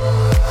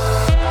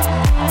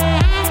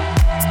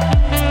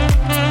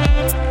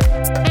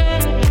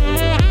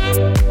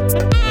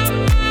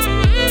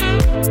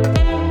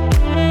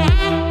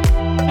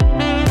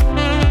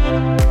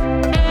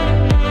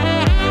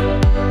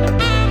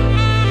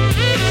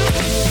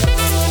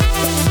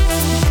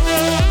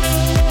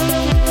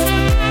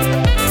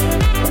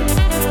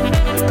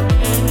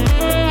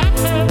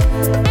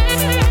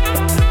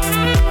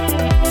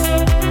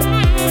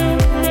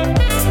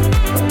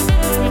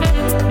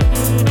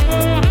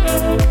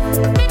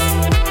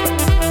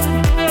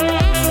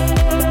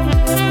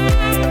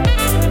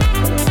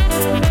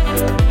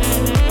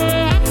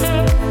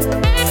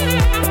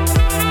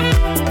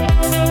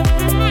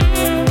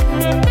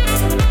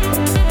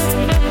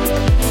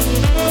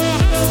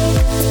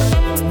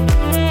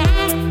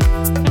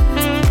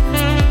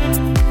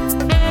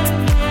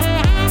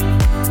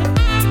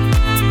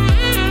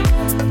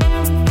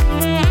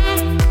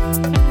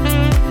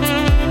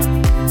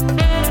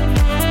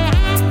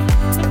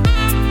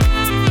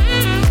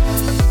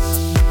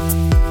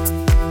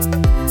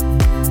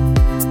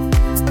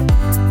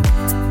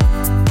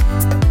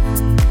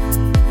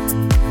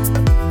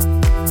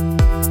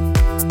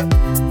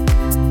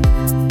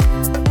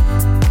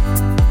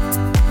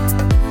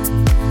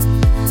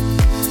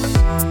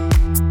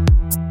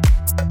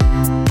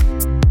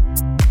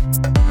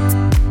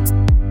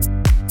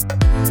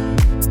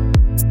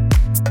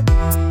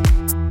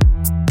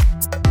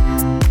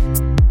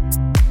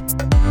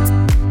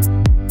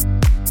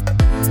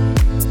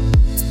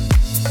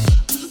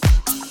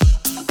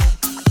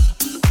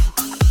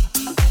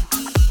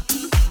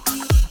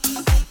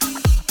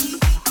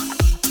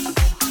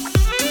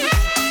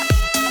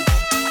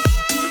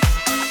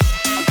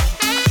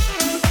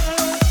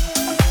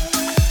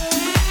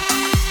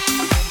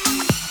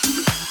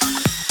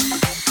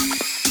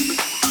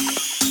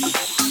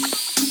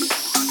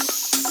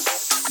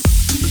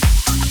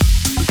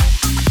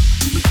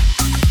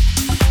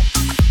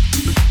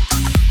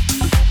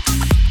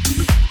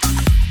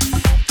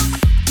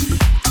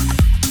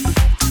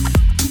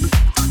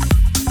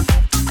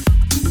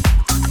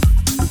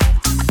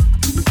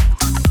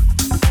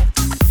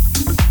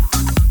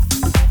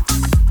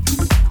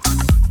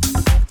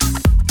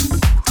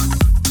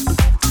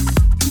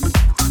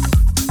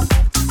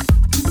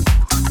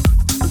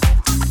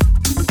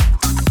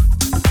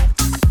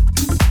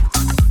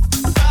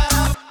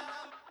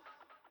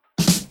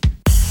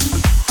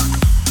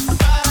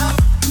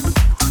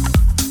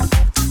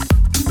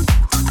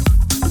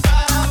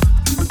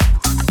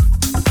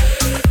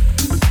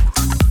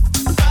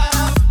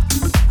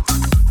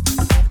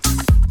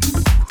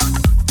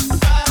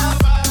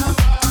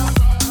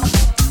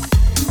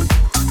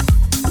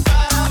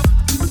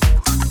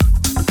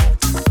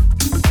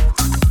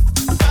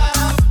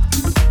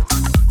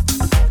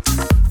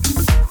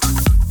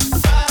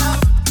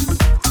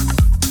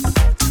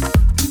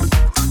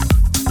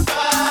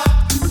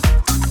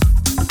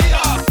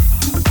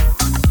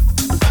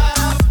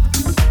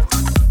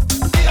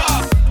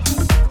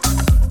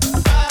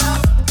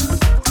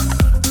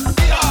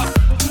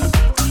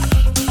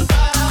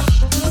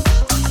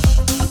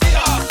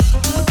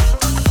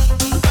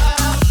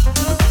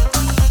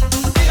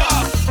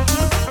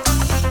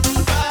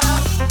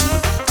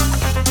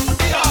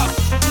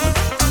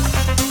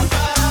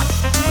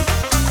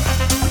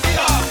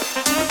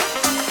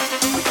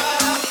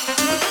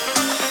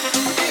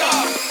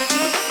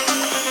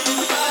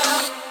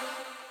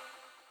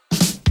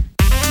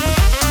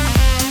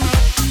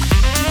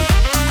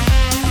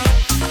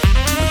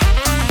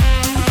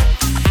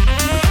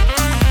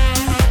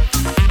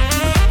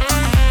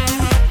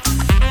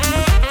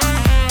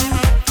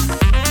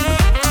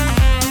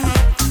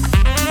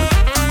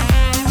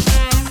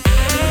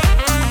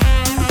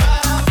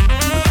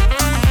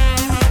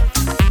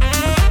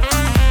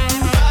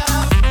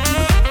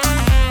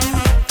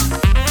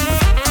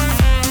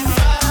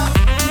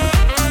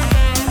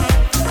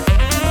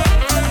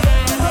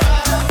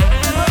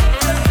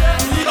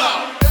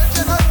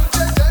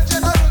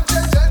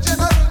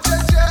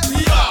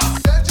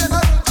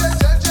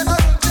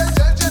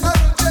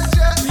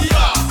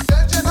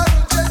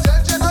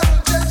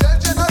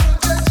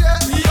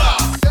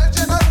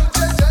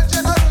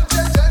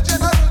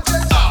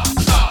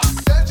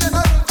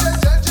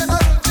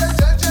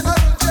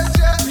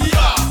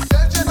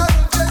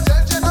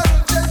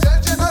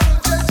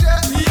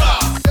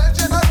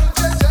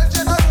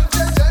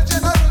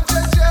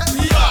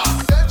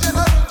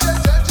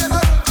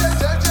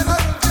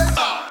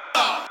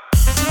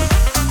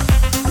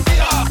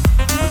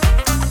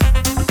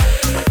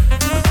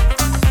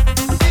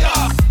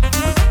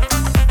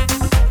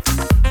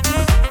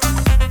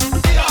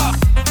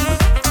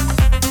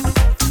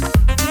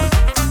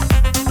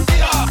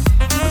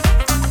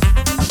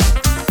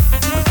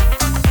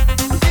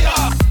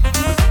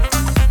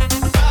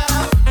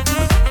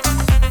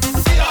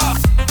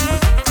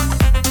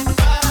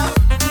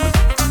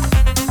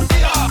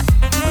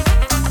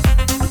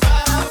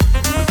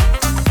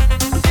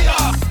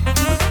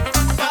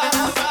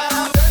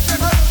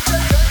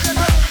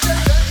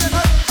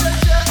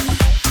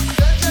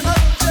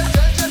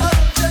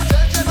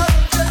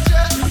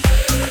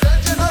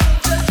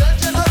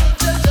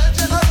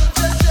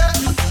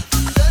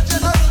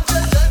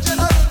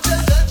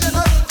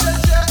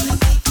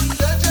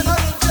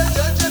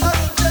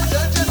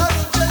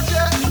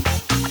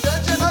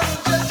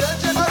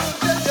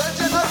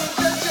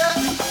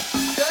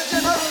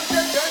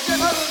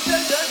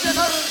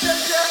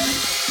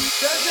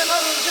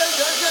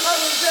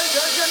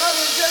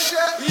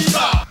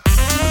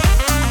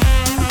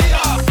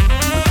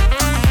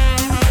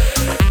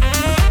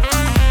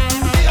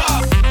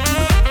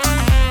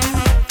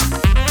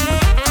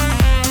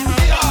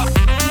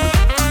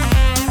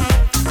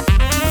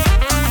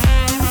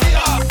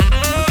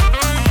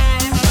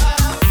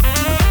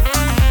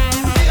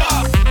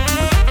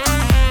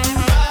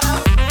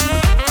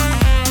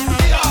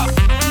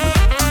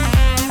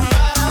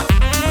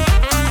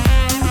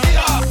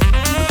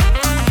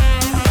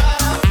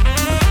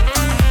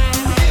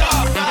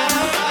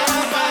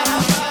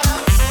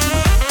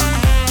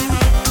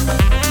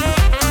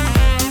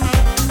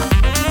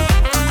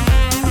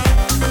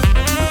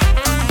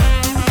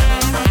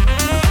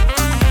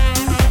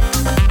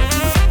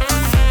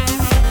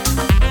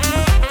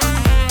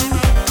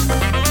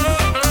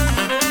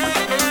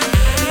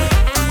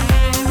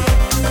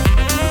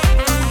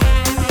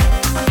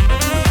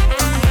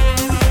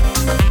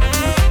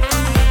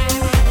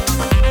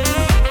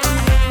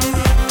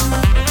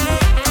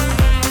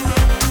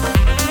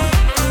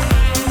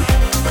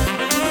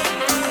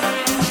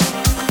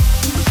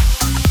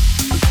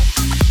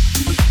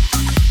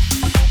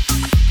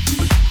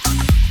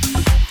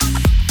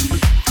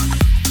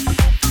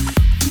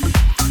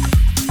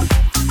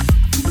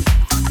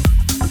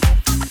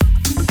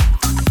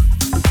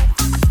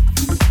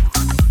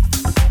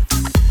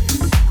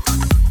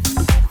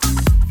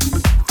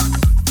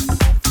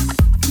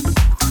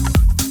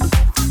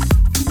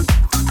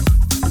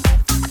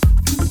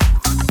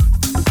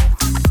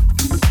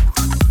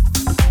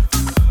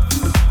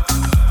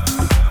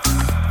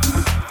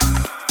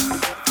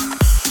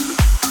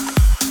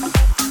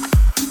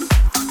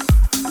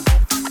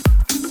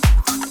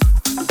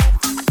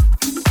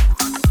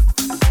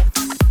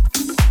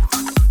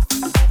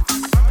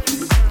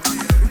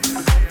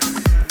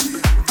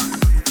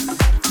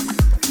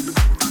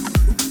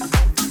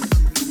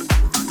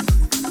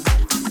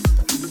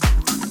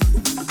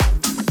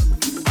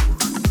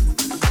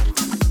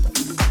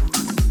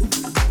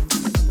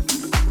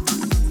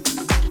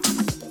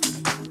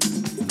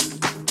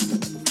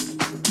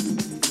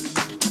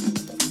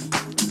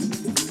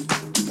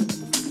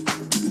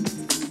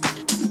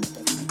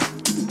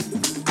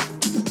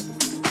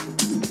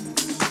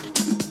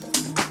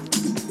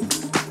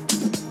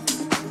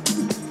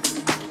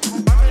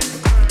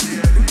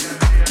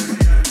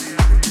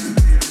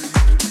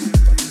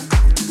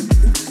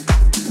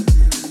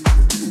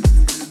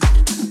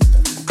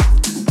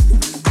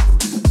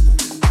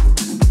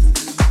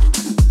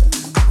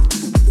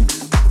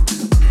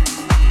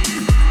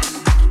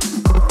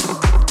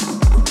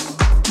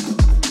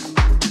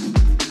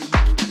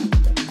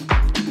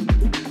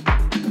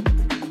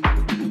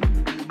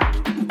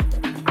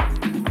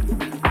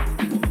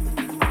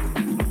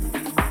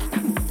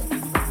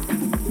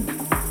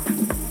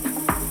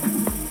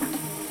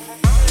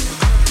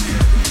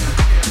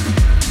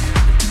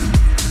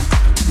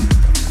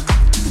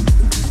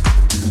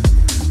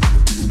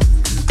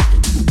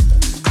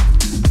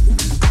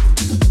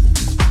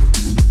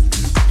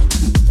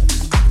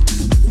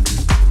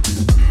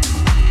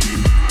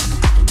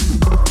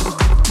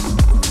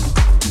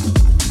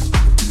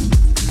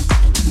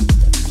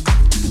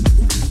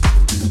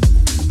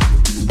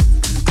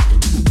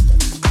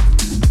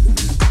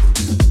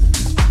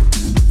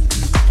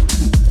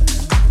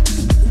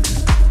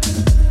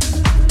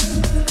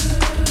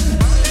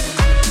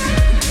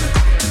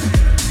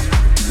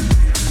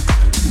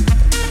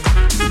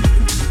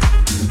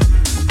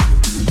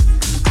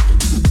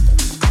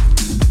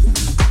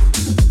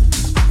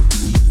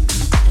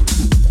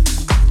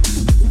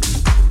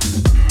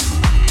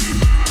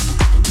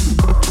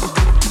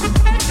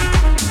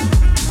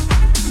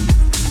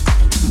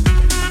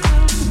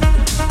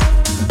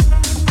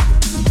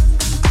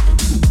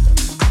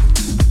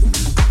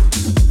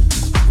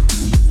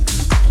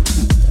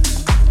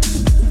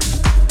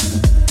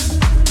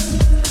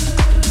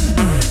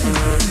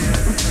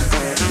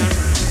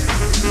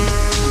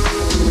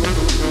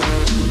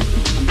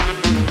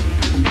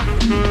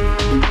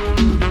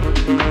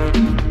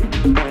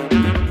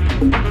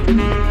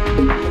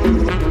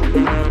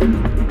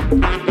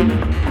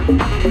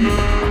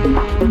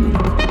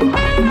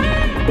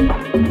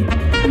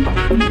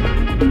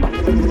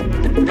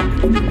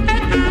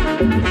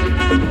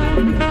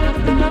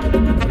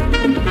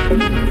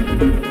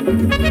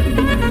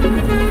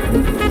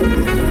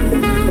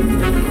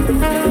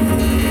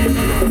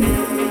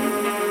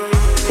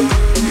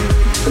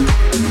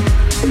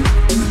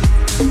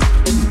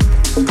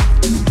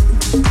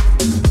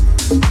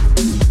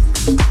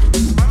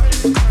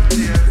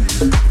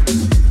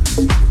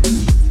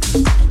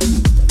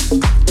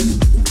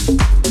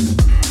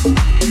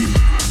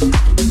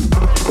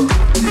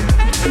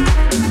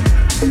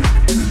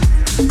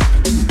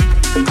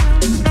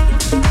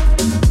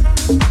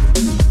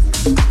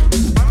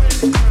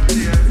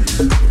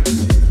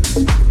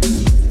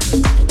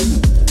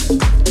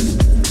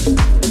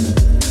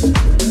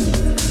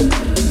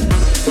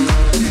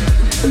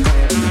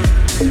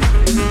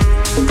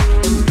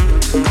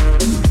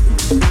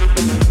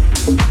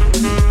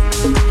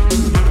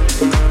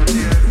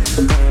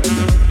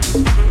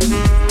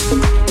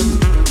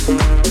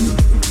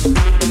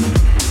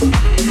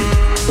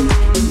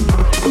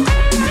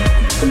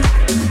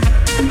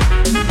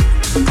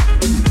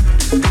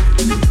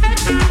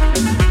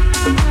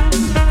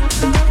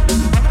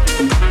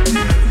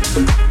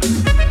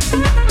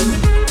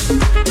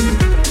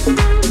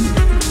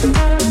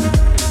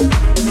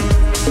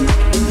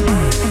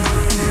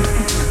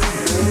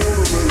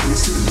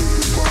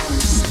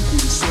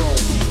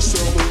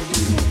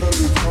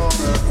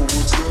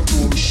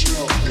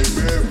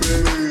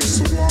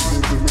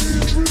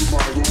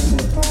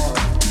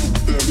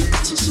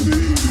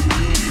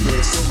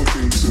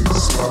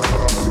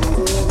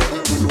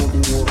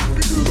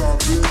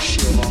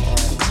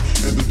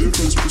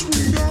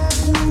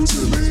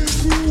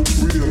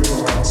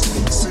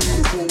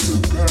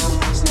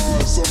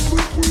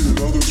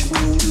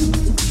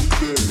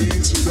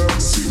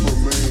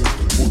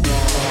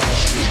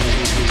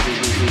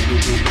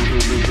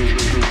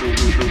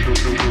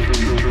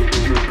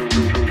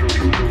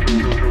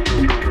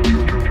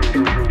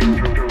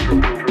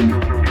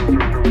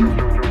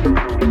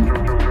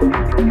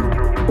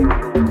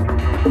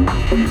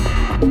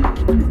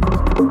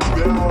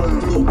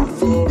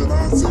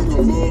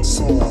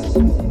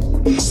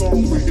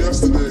 Song for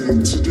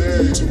yesterday,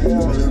 today,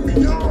 tomorrow, and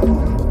beyond.